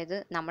 അതായത്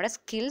നമ്മുടെ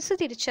സ്കിൽസ്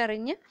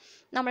തിരിച്ചറിഞ്ഞ്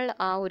നമ്മൾ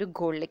ആ ഒരു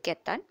ഗോളിലേക്ക്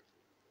എത്താൻ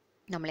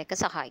നമ്മളെയൊക്കെ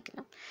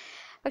സഹായിക്കുന്നു.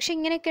 പക്ഷേ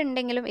ഇങ്ങനെയൊക്കെ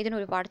ഉണ്ടെങ്കിലും ഇതിന്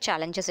ഒരുപാട്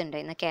ചലഞ്ചസ് ഉണ്ട്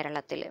ഇന്ന്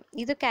കേരളത്തിൽ.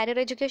 ഇത് കരിയർ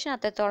എഡ്യൂക്കേഷൻ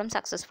അത്രത്തോളം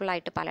സക്സസ്ഫുൾ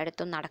ആയിട്ട്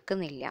പലയിടത്തും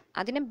നടക്കുന്നില്ല.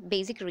 അതിന്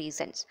ബേസിക്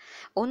റീസൺസ്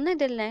ഒന്ന്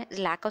ഇതിന്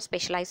ലാക്ക് ഓഫ്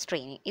സ്പെഷ്യലൈസ്ഡ്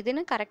ട്രെയിനിങ്.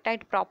 ഇതിന്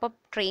കറക്റ്റായിട്ട് പ്രോപ്പർ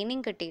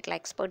ട്രെയിനിങ് കിട്ടിയിട്ടുള്ള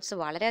എക്സ്പേർട്സ്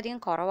വളരെയധികം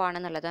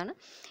കുറവാണെന്നുള്ളതാണ്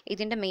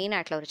ഇതിൻ്റെ മെയിൻ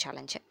ആയിട്ടുള്ള ഒരു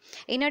challenge.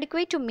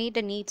 Inadequate to meet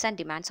the needs and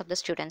demands of the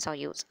students or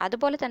use.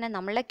 അതുപോലെ തന്നെ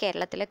നമ്മളെ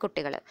കേരളത്തിലെ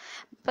കുട്ടികൾ,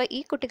 ഇപ്പോൾ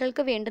ഈ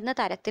കുട്ടികൾക്ക് വേണ്ടുന്ന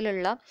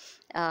തരത്തിലുള്ള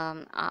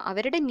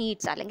അവരുടെ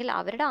നീഡ്സ് അല്ലെങ്കിൽ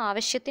അവരുടെ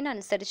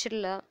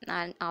ആവശ്യത്തിനനുസരിച്ചുള്ള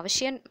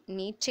ആവശ്യം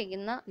മീറ്റ്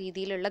ചെയ്യുന്ന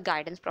രീതിയിലുള്ള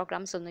ഗൈഡൻസ്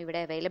പ്രോഗ്രാംസ് ഒന്നും ഇവിടെ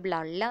അവൈലബിൾ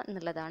അല്ല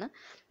എന്നുള്ളതാണ്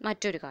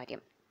മറ്റൊരു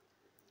കാര്യം.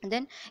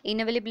 Then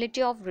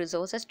ഇനവൈലബിലിറ്റി of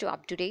resources to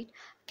up to date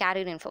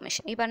carrier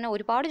information. ഈ പറഞ്ഞ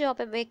ഒരുപാട്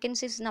ജോബ്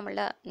വേക്കൻസീസ്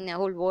നമ്മളുടെ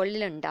ഹോൾ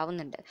വേൾഡിൽ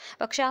ഉണ്ടാവുന്നുണ്ട്.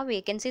 പക്ഷേ ആ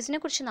വേക്കൻസീസിനെ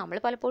കുറിച്ച് നമ്മൾ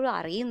പലപ്പോഴും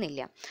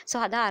അറിയുന്നില്ല. സോ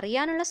അത്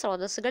അറിയാനുള്ള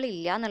സ്രോതസ്സുകൾ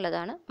ഇല്ല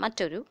എന്നുള്ളതാണ്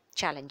മറ്റൊരു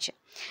challenge.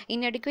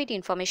 Inadequate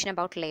information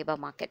about labour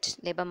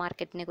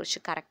മാർക്കറ്റിനെ കുറിച്ച്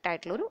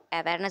കറക്റ്റായിട്ടുള്ളൊരു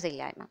അവയർനെസ്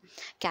ഇല്ലായ്മ.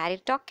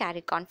 Carrier talk,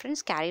 carrier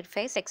conference, carrier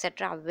fairs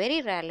etcetera are very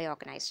rarely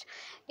organised.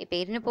 ഈ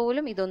പേരിന്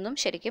പോലും ഇതൊന്നും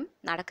ശരിക്കും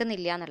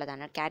നടക്കുന്നില്ല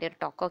എന്നുള്ളതാണ്. കാരിയർ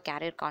ടോക്കോ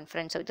കാരിയർ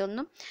കോൺഫറൻസോ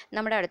ഇതൊന്നും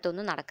നമ്മുടെ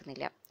അടുത്തൊന്നും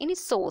നടക്കുന്നില്ല. ഇനി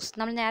സോഴ്സ്,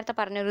 നമ്മൾ നേരത്തെ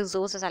പറഞ്ഞ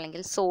റിസോഴ്സസ്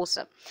അല്ലെങ്കിൽ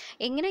സോഴ്സ്,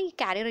 എങ്ങനെ ഈ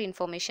കാരിയർ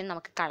ഇൻഫർമേഷൻ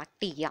നമുക്ക്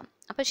കളക്ട് ചെയ്യാം?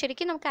 അപ്പോൾ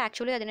ശരിക്കും നമുക്ക്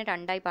ആക്ച്വലി അതിനെ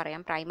രണ്ടായി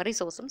പറയാം, പ്രൈമറി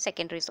സോഴ്സും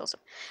സെക്കൻഡറി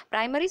സോഴ്സും.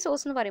 പ്രൈമറി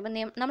സോഴ്സ് എന്ന് പറയുമ്പോൾ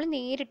നമ്മൾ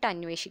നേരിട്ട്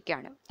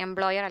അന്വേഷിക്കുകയാണ്,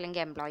 എംപ്ലോയർ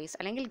അല്ലെങ്കിൽ എംപ്ലോയീസ്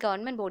അല്ലെങ്കിൽ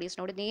ഗവൺമെൻറ്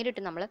ബോഡീസിനോട്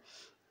നേരിട്ട് നമ്മൾ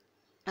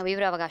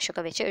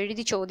വിവരാവകാശമൊക്കെ വെച്ച്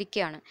എഴുതി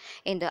ചോദിക്കുകയാണ്.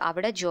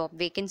 അവിടെ ജോബ്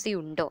വേക്കൻസി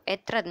ഉണ്ടോ,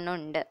 എത്ര എണ്ണം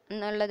ഉണ്ട്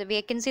എന്നുള്ളത്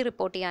വേക്കൻസി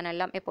റിപ്പോർട്ട്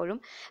ചെയ്യാനെല്ലാം എപ്പോഴും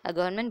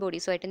ഗവൺമെൻറ്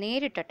ബോഡീസുമായിട്ട്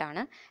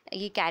നേരിട്ടിട്ടാണ്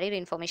ഈ കാരിയർ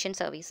ഇൻഫർമേഷൻ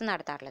സർവീസ്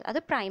നടത്താറുള്ളത്. അത്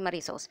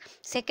പ്രൈമറി സോഴ്സ്.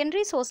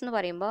 സെക്കൻഡറി സോഴ്സ് എന്ന്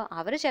പറയുമ്പോൾ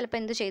അവർ ചിലപ്പോൾ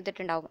എന്ത്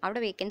ചെയ്തിട്ടുണ്ടാവും,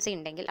 അവിടെ വേക്കൻസി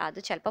ഉണ്ടെങ്കിൽ അത്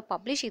ചിലപ്പോൾ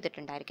പബ്ലിഷ്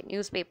ചെയ്തിട്ടുണ്ടായിരിക്കും,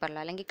 ന്യൂസ് പേപ്പറിൽ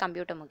അല്ലെങ്കിൽ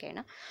കമ്പ്യൂട്ടർ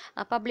മുഖേന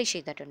പബ്ലിഷ്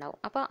ചെയ്തിട്ടുണ്ടാവും.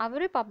 അപ്പോൾ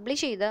അവർ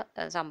പബ്ലിഷ് ചെയ്ത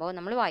സംഭവം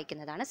നമ്മൾ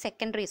വായിക്കുന്നതാണ്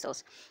സെക്കൻഡറി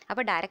സോഴ്സ്.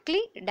 അപ്പോൾ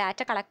ഡയറക്റ്റ്ലി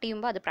ഡാറ്റ കളക്ട്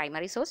ചെയ്യുമ്പോൾ അത്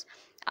പ്രൈമറി സോഴ്സ്,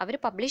 അവർ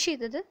പബ്ലിഷ്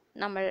ചെയ്തത്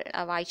നമ്മൾ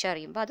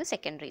വായിച്ചറിയുമ്പോൾ അത്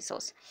സെക്കൻഡറി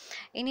സോഴ്സ്.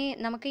 ഇനി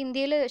നമുക്ക്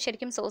ഇന്ത്യയിൽ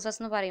ശരിക്കും സോഴ്സസ്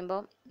എന്ന്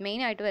പറയുമ്പോൾ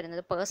മെയിനായിട്ട്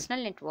വരുന്നത്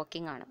പേഴ്സണൽ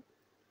നെറ്റ്വർക്കിംഗ് ആണ്.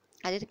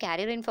 അതായത്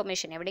കാരിയർ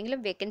ഇൻഫർമേഷൻ എവിടെയെങ്കിലും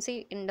വേക്കൻസി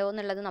ഉണ്ടോ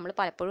എന്നുള്ളത് നമ്മൾ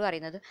പലപ്പോഴും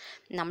അറിയുന്നത്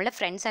നമ്മളെ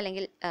ഫ്രണ്ട്സ്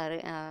അല്ലെങ്കിൽ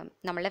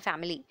നമ്മളുടെ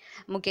ഫാമിലി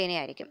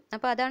മുഖേനയായിരിക്കും.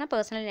 അപ്പോൾ അതാണ്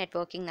പേഴ്സണൽ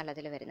നെറ്റ്വർക്കിംഗ്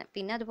എന്നുള്ളതിൽ വരുന്നത്.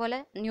 പിന്നെ അതുപോലെ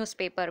ന്യൂസ്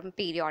പേപ്പറും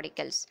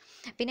പീരിയോഡിക്കൽസ്,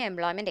 പിന്നെ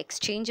എംപ്ലോയ്മെൻറ്റ്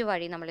എക്സ്ചേഞ്ച്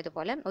വഴി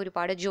നമ്മളിതുപോലെ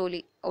ഒരുപാട്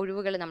ജോലി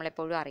ഒഴിവുകൾ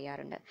നമ്മളെപ്പോഴും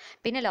അറിയാറുണ്ട്.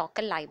 പിന്നെ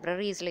ലോക്കൽ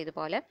ലൈബ്രറീസിൽ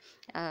ഇതുപോലെ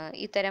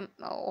ഇത്തരം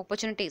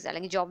ഓപ്പർച്യൂണിറ്റീസ്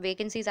അല്ലെങ്കിൽ ജോബ്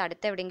വേക്കൻസീസ്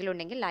അടുത്ത് എവിടെയെങ്കിലും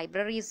ഉണ്ടെങ്കിൽ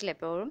ലൈബ്രറീസിൽ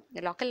എപ്പോഴും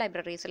ലോക്കൽ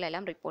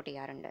ലൈബ്രറീസിലെല്ലാം റിപ്പോർട്ട്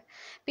ചെയ്യാറുണ്ട്.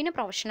 പിന്നെ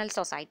professional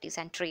societies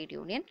and trade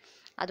union,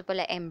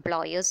 അതുപോലെ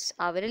എംപ്ലോയേഴ്സ്,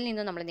 അവരിൽ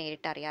നിന്നും നമ്മൾ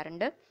നേരിട്ട്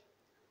അറിയാറുണ്ട്.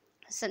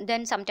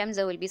 Then sometimes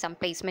there will be some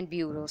placement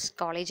bureaus,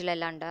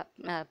 കോളേജിലല്ലാണ്ട്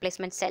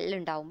placement cell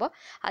ഉണ്ടാകുമ്പോൾ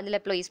അതിലെ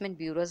പ്ലേസ്മെൻറ്റ്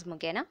ബ്യൂറോസ്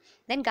മുഖേന.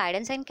 Then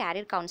guidance and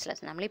carrier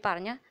councillors, നമ്മളീ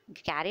പറഞ്ഞ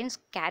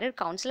കാരിയർ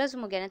കൗൺസിലേഴ്സ്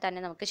മുഖേന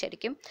തന്നെ നമുക്ക്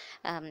ശരിക്കും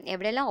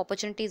എവിടെയെല്ലാം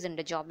ഓപ്പർച്യൂണിറ്റീസ്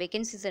ഉണ്ട്, ജോബ്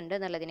വേക്കൻസീസ് ഉണ്ട്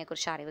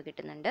എന്നുള്ളതിനെക്കുറിച്ച് അറിവ്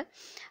കിട്ടുന്നുണ്ട്.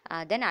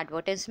 ദെൻ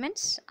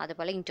അഡ്വർടൈസ്മെൻറ്റ്സ്,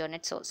 അതുപോലെ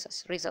ഇൻ്റർനെറ്റ്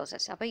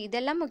റിസോഴ്സസ്. അപ്പോൾ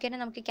ഇതെല്ലാം മുഖേന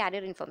നമുക്ക്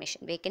കാരിയർ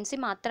ഇൻഫർമേഷൻ, വേക്കൻസി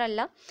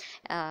മാത്രമല്ല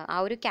ആ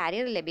ഒരു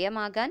കാരിയർ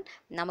ലഭ്യമാകാൻ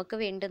നമുക്ക്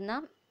വേണ്ടുന്ന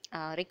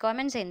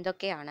റിക്വയർമെൻറ്റ്സ്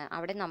എന്തൊക്കെയാണ്,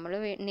 അവിടെ നമ്മൾ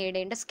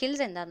നേടേണ്ട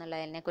സ്കിൽസ്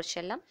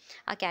എന്താണെന്നുള്ളതിനെക്കുറിച്ചെല്ലാം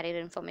ആ കാരിയർ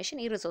ഇൻഫർമേഷൻ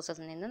ഈ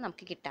റിസോഴ്സസിൽ നിന്ന്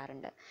നമുക്ക്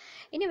കിട്ടാറുണ്ട്.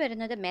 ഇനി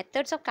വരുന്നത്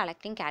methods of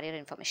collecting carrier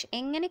information.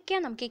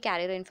 എങ്ങനെയൊക്കെയാണ് നമുക്ക് ഈ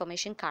കാരിയർ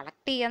ഇൻഫർമേഷൻ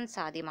കളക്ട് ചെയ്യാൻ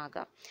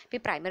സാധ്യമാകുക? ഇപ്പോൾ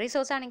ഈ പ്രൈമറി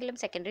സോഴ്സ് ആണെങ്കിലും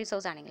സെക്കൻഡറി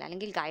സോഴ്സ് ആണെങ്കിലും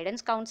അല്ലെങ്കിൽ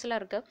ഗൈഡൻസ്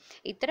കൗൺസിലർക്ക്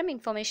ഇത്തരം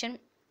ഇൻഫർമേഷൻ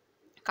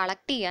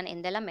കളക്ട് ചെയ്യാൻ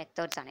എന്തെല്ലാം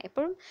മെത്തേഡ്സ് ആണ്?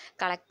 എപ്പോഴും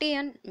കളക്ട്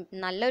ചെയ്യാൻ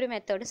നല്ലൊരു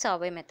മെത്തേഡ്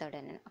സർവേ മെത്തേഡ്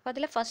തന്നെയാണ്. അപ്പോൾ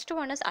അതിൽ first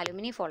one is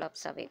alumni follow up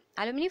survey.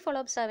 Alumni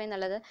follow up survey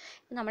എന്നുള്ളത്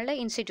നമ്മളുടെ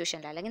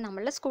ഇൻസ്റ്റിറ്റ്യൂഷനിൽ അല്ലെങ്കിൽ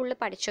നമ്മളുടെ സ്കൂളിൽ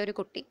പഠിച്ച ഒരു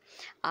കുട്ടി,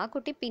 ആ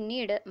കുട്ടി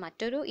പിന്നീട്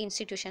മറ്റൊരു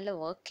ഇൻസ്റ്റിറ്റ്യൂഷനിൽ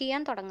വർക്ക്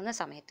ചെയ്യാൻ തുടങ്ങുന്ന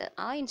സമയത്ത്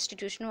ആ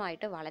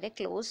ഇൻസ്റ്റിറ്റ്യൂഷനുമായിട്ട് വളരെ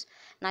ക്ലോസ്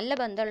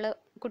നല്ല ബന്ധമുള്ള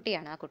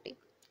കുട്ടിയാണ് ആ കുട്ടി.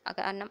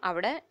 കാരണം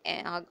അവിടെ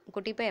ആ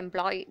കുട്ടി ഇപ്പോൾ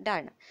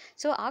എംപ്ലോയിഡാണ്.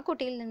 സോ ആ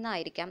കുട്ടിയിൽ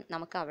നിന്നായിരിക്കാം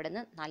നമുക്ക് അവിടെ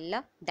നിന്ന് നല്ല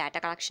ഡാറ്റ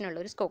കളക്ഷൻ ഉള്ള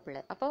ഒരു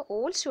സ്കോപ്പുള്ളത്. അപ്പോൾ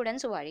ഓൾ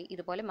സ്റ്റുഡൻസ് വഴി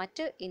ഇതുപോലെ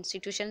മറ്റ്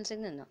ഇൻസ്റ്റിറ്റ്യൂഷൻസിൽ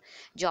നിന്നും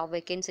ജോബ്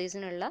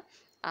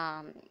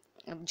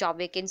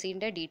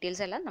വേക്കൻസീൻ്റെ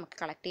ഡീറ്റെയിൽസ് എല്ലാം നമുക്ക്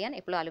കളക്ട് ചെയ്യാൻ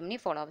എപ്പോഴും അലുമിനി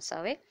ഫോളോ അപ്പ്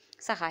സർവേ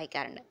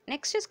സഹായിക്കാറുണ്ട്.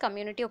 Next is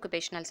community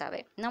occupational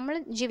survey. നമ്മൾ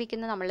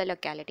ജീവിക്കുന്ന നമ്മളുടെ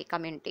ലൊക്കാലിറ്റി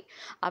കമ്മ്യൂണിറ്റി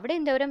അവിടെ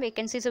എന്തോരം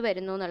വേക്കൻസീസ്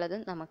വരുന്നു എന്നുള്ളത്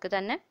നമുക്ക്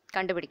തന്നെ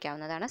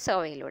കണ്ടുപിടിക്കാവുന്നതാണ്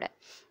സർവേയിലൂടെ.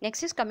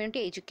 Next is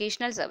community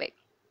educational survey.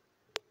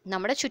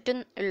 നമ്മുടെ ചുറ്റും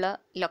ഉള്ള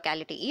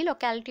ലൊക്കാലിറ്റി, ഈ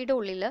ലൊക്കാലിറ്റിയുടെ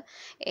ഉള്ളിൽ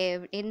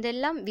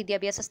എന്തെല്ലാം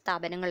വിദ്യാഭ്യാസ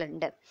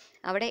സ്ഥാപനങ്ങളുണ്ട്,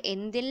 അവിടെ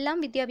എന്തെല്ലാം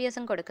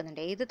വിദ്യാഭ്യാസം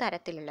കൊടുക്കുന്നുണ്ട്, ഏത്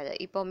തരത്തിലുള്ളത്,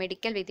 ഇപ്പോൾ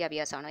മെഡിക്കൽ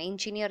വിദ്യാഭ്യാസമാണോ,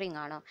 എഞ്ചിനീയറിംഗ്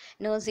ആണോ,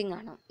 നഴ്സിംഗ്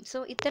ആണോ, സോ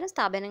ഇത്തരം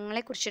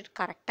സ്ഥാപനങ്ങളെക്കുറിച്ച്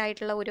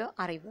കറക്റ്റായിട്ടുള്ള ഒരു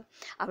അറിവ്,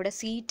 അവിടെ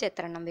സീറ്റ്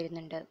എത്ര എണ്ണം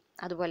വരുന്നുണ്ട്,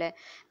 അതുപോലെ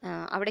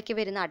അവിടേക്ക്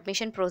വരുന്ന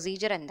അഡ്മിഷൻ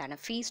പ്രൊസീജിയർ എന്താണ്,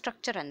 ഫീ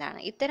സ്ട്രക്ചർ എന്താണ്,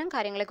 ഇത്തരം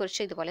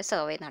കാര്യങ്ങളെക്കുറിച്ച് ഇതുപോലെ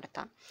സർവേ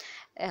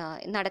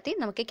നടത്തി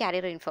നമുക്ക്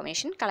കാരിയർ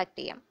ഇൻഫർമേഷൻ കളക്ട്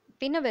ചെയ്യാം.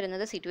 പിന്നെ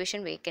വരുന്നത് സിറ്റുവേഷൻ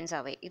വേക്കൻസി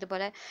സർവേ.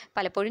 ഇതുപോലെ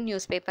പലപ്പോഴും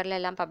ന്യൂസ്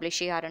പേപ്പറിലെല്ലാം പബ്ലിഷ്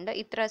ചെയ്യാറുണ്ട്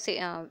ഇത്ര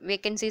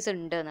വേക്കൻസീസ്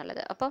ഉണ്ട് എന്നുള്ളത്.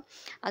 അപ്പോൾ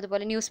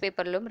അതുപോലെ ന്യൂസ്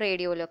പേപ്പറിലും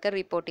റേഡിയോയിലും ഒക്കെ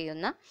റിപ്പോർട്ട്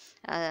ചെയ്യുന്ന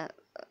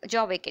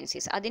ജോബ്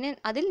വേക്കൻസീസ്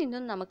അതിൽ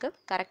നിന്നും നമുക്ക്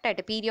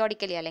കറക്റ്റായിട്ട്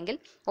പീരിയോഡിക്കലി അല്ലെങ്കിൽ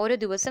ഓരോ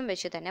ദിവസം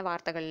വെച്ച് തന്നെ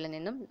വാർത്തകളിൽ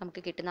നിന്നും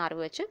നമുക്ക് കിട്ടുന്ന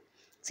അറിവ് വെച്ച്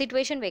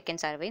സിറ്റുവേഷൻ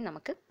വേക്കൻസി സർവേ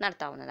നമുക്ക്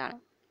നടത്താവുന്നതാണ്.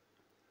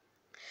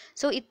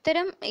 സോ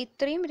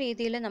ഇത്രയും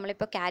രീതിയിൽ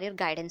നമ്മളിപ്പോൾ കാരിയർ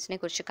ഗൈഡൻസിനെ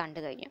കുറിച്ച് കണ്ടു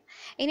കഴിഞ്ഞു.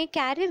 ഇനി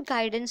കാരിയർ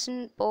ഗൈഡൻസ്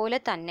പോലെ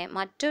തന്നെ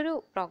മറ്റൊരു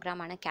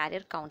പ്രോഗ്രാമാണ്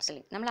കാരിയർ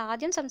കൗൺസിലിംഗ്. നമ്മൾ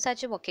ആദ്യം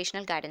സംസാരിച്ച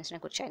വൊക്കേഷണൽ ഗൈഡൻസിനെ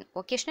കുറിച്ചായിരുന്നു.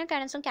 വൊക്കേഷണൽ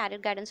ഗൈഡൻസും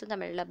കാരിയർ ഗൈഡൻസും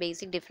തമ്മിലുള്ള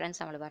ബേസിക് ഡിഫറൻസ്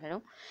നമ്മൾ പറഞ്ഞു.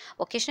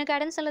 വൊക്കേഷണൽ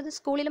ഗൈഡൻസ് ഉള്ളത്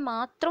സ്കൂളിൽ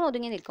മാത്രം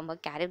ഒതുങ്ങി നിൽക്കുമ്പോൾ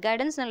കാരിയർ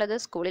ഗൈഡൻസ് എന്നുള്ളത്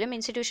സ്കൂളിലും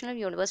ഇൻസ്റ്റിറ്റ്യൂഷനിലും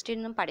യൂണിവേഴ്സിറ്റിയിൽ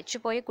നിന്നും പഠിച്ചു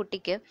പോയ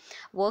കുട്ടിക്ക്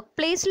വർക്ക്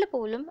പ്ലേസിൽ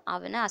പോലും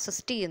അവനെ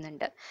അസിസ്റ്റ്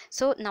ചെയ്യുന്നുണ്ട്.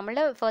 സോ നമ്മൾ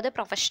ഫർദർ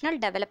പ്രൊഫഷണൽ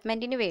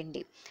ഡെവലപ്മെൻറ്റിന്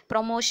വേണ്ടി,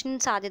 പ്രൊമോഷൻ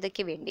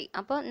സാധ്യതയ്ക്ക് വേണ്ടി,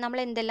 അപ്പോൾ നമ്മൾ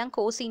എന്തെല്ലാം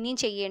കോഴ്സ് ഇനിയും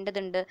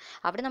ചെയ്യേണ്ടതുണ്ട്,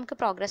 അവിടെ നമുക്ക്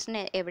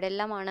പ്രോഗ്രസ്സിന്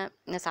എവിടെയെല്ലാമാണ്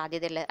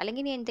സാധ്യതയുള്ളത്,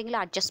 അല്ലെങ്കിൽ ഇനി എന്തെങ്കിലും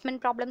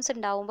അഡ്ജസ്റ്റ്മെൻറ്റ് പ്രോബ്ലംസ്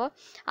ഉണ്ടാകുമ്പോൾ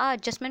ആ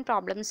അഡ്ജസ്റ്റ്മെൻറ്റ്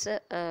പ്രോബ്ലംസ്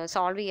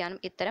സോൾവ് ചെയ്യാനും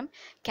ഇത്തരം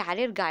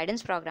കാരിയർ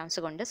ഗൈഡൻസ് പ്രോഗ്രാംസ്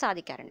കൊണ്ട്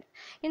സാധിക്കാറുണ്ട്.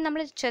 ഇനി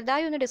നമ്മൾ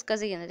ചെറുതായി ഒന്ന്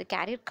ഡിസ്കസ് ചെയ്യുന്നത്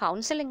കാരിയർ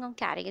കൗൺസിലിങ്ങും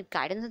കാരിയർ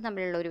ഗൈഡൻസും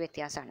തമ്മിലുള്ള ഒരു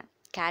വ്യത്യാസമാണ്.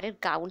 Carrier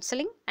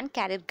counselling and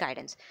carrier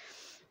guidance.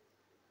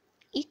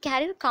 ഈ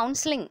കാരിയർ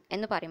കൗൺസിലിംഗ്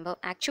എന്ന് പറയുമ്പോൾ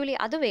ആക്ച്വലി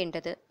അത്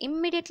വേണ്ടത്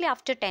immediately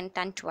after 10th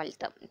and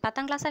 12th,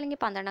 10ാം class അല്ലെങ്കിൽ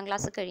 12ാം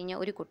ക്ലാസ് കഴിഞ്ഞ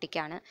ഒരു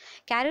കുട്ടിക്കാണ്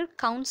കാരിയർ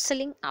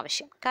കൗൺസിലിംഗ്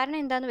ആവശ്യം. കാരണം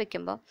എന്താണെന്ന്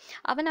വെക്കുമ്പോൾ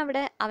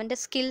അവൻ്റെ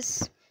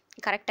സ്കിൽസ്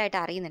കറക്റ്റായിട്ട്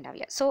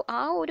അറിയുന്നുണ്ടാവില്ല. സോ ആ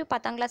ഒരു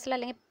 10ാം ക്ലാസ്സിൽ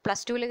അല്ലെങ്കിൽ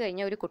 +2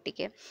 കഴിഞ്ഞ ഒരു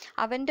കുട്ടിക്ക്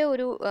അവൻ്റെ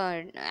ഒരു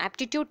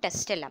ആപ്റ്റിറ്റ്യൂഡ്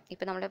ടെസ്റ്റ് എല്ലാം,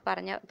 ഇപ്പോൾ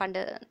പണ്ട്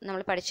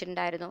നമ്മൾ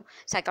പഠിച്ചിട്ടുണ്ടായിരുന്നു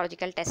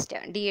psychological test,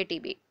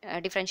 DATB,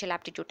 differential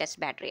aptitude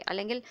test battery,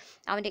 അല്ലെങ്കിൽ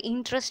അവൻ്റെ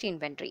ഇൻട്രസ്റ്റ്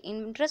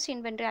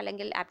ഇൻവെൻട്രി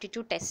അല്ലെങ്കിൽ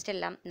ആപ്റ്റിറ്റ്യൂഡ് ടെസ്റ്റ്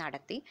എല്ലാം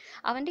നടത്തി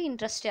അവൻ്റെ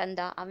ഇൻട്രസ്റ്റ്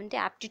എന്താ, അവൻ്റെ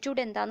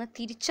ആപ്റ്റിറ്റ്യൂഡ് എന്താണെന്ന്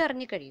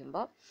തിരിച്ചറിഞ്ഞ്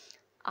കഴിയുമ്പോൾ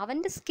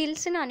അവൻ്റെ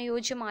സ്കിൽസിന്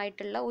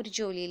അനുയോജ്യമായിട്ടുള്ള ഒരു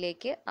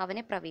ജോലിയിലേക്ക്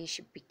അവനെ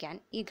പ്രവേശിപ്പിക്കാൻ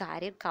ഈ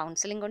കാരിയർ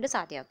കൗൺസിലിംഗ് കൊണ്ട്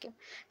സാധ്യമാക്കും.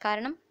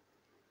 കാരണം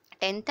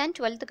 10th and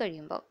 12th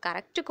കഴിയുമ്പോൾ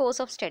correct course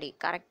of study,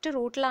 correct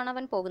റൂട്ടിലാണ്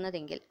അവൻ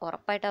പോകുന്നതെങ്കിൽ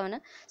ഉറപ്പായിട്ട് അവന്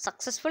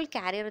സക്സസ്ഫുൾ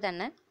കാരിയർ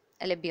തന്നെ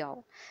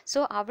ലഭ്യമാവും.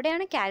 സോ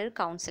അവിടെയാണ് കാരിയർ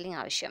കൗൺസിലിംഗ്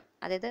ആവശ്യം.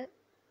 അതായത്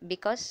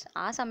ബിക്കോസ്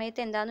ആ സമയത്ത്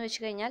എന്താണെന്ന്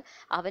വെച്ച് കഴിഞ്ഞാൽ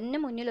അവന്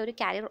മുന്നിൽ ഒരു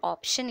കാരിയർ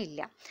ഓപ്ഷൻ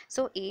ഇല്ല.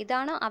 സോ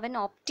ഏതാണ് അവൻ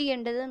ഓപ്റ്റ്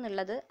ചെയ്യേണ്ടത്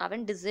എന്നുള്ളത് അവൻ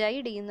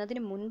ഡിസൈഡ്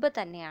ചെയ്യുന്നതിന് മുൻപ്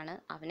തന്നെയാണ്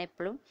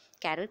അവനെപ്പോഴും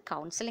കാരിയർ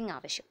കൗൺസിലിംഗ്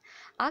ആവശ്യം.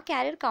 ആ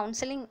കാരിയർ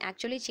കൗൺസിലിംഗ്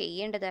ആക്ച്വലി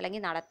ചെയ്യേണ്ടത്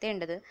അല്ലെങ്കിൽ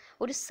നടത്തേണ്ടത്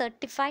ഒരു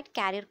സർട്ടിഫൈഡ്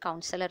കാരിയർ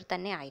കൗൺസിലർ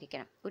തന്നെ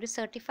ആയിരിക്കണം. ഒരു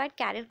സർട്ടിഫൈഡ്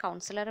കാരിയർ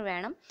കൗൺസിലർ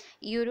വേണം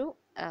ഈ ഒരു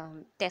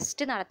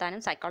ടെസ്റ്റ് നടത്താനും,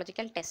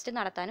 സൈക്കോളജിക്കൽ ടെസ്റ്റ്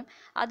നടത്താനും,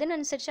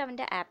 അതിനനുസരിച്ച്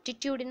അവൻ്റെ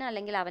ആപ്റ്റിറ്റ്യൂഡിന്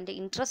അല്ലെങ്കിൽ അവൻ്റെ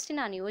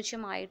ഇൻട്രസ്റ്റിന്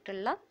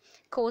അനുയോജ്യമായിട്ടുള്ള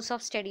കോഴ്സ്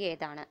ഓഫ് സ്റ്റഡി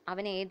ഏതാണ്,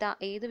 അവൻ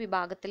ഏത്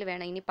വിഭാഗത്തിൽ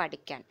വേണം ഇനി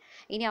പഠിക്കാൻ,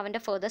 ഇനി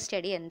അവൻ്റെ ഫർദർ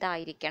സ്റ്റഡി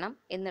എന്തായിരിക്കണം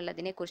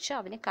എന്നുള്ളതിനെക്കുറിച്ച്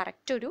അവന്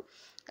കറക്റ്റ് ഒരു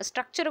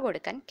സ്ട്രക്ചർ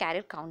കൊടുക്കാൻ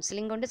കാരിയർ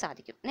കൗൺസിലിംഗ് കൊണ്ട്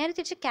സാധിക്കും. നേരെ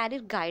തിരിച്ച്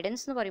കാരിയർ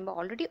ഗൈഡൻസ് എന്ന് പറയുമ്പോൾ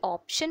ഓൾറെഡി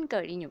ഓപ്ഷൻ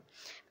കഴിഞ്ഞു.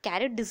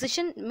 കാരിയർ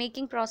ഡിസിഷൻ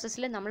മേക്കിംഗ്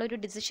പ്രോസസ്സിൽ നമ്മളൊരു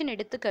ഡിസിഷൻ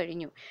എടുത്ത്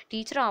കഴിഞ്ഞു,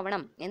 ടീച്ചർ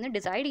ആവണം എന്ന്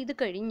ഡിസൈഡ് ചെയ്ത്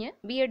കഴിഞ്ഞ്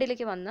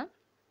B.Edലേക്ക് വന്ന്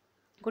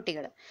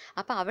കുട്ടികൾ.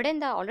 അപ്പോൾ അവിടെ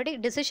എന്താ, ഓൾറെഡി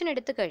ഡിസിഷൻ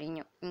എടുത്ത്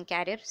കഴിഞ്ഞു,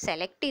 കാരിയർ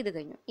സെലക്ട് ചെയ്ത്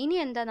കഴിഞ്ഞു. ഇനി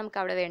എന്താ നമുക്ക്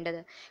അവിടെ വേണ്ടത്,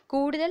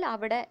 കൂടുതൽ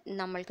അവിടെ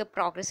നമ്മൾക്ക്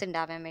പ്രോഗ്രസ്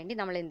ഉണ്ടാവാൻ വേണ്ടി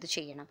നമ്മൾ എന്ത്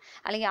ചെയ്യണം,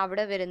 അല്ലെങ്കിൽ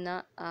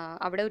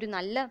അവിടെ ഒരു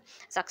നല്ല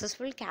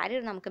സക്സസ്ഫുൾ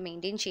കാരിയർ നമുക്ക്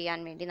മെയിൻറ്റെയിൻ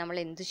ചെയ്യാൻ വേണ്ടി നമ്മൾ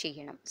എന്ത്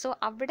ചെയ്യണം. സോ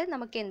അവിടെ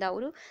നമുക്ക് എന്താ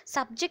ഒരു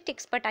സബ്ജക്റ്റ്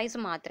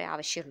എക്സ്പെർട്ടൈസ് മാത്രമേ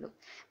ആവശ്യമുള്ളൂ.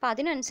 അപ്പോൾ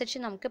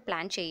അതിനനുസരിച്ച് നമുക്ക്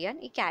പ്ലാൻ ചെയ്യാൻ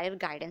ഈ കാരിയർ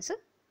ഗൈഡൻസ്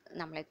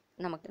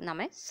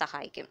നമ്മെ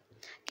സഹായിക്കും.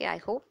 Okay, I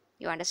hope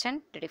you understand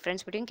the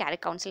difference between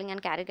career counseling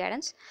and career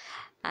guidance,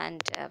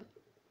 and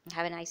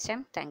have a nice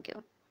time. Thank you.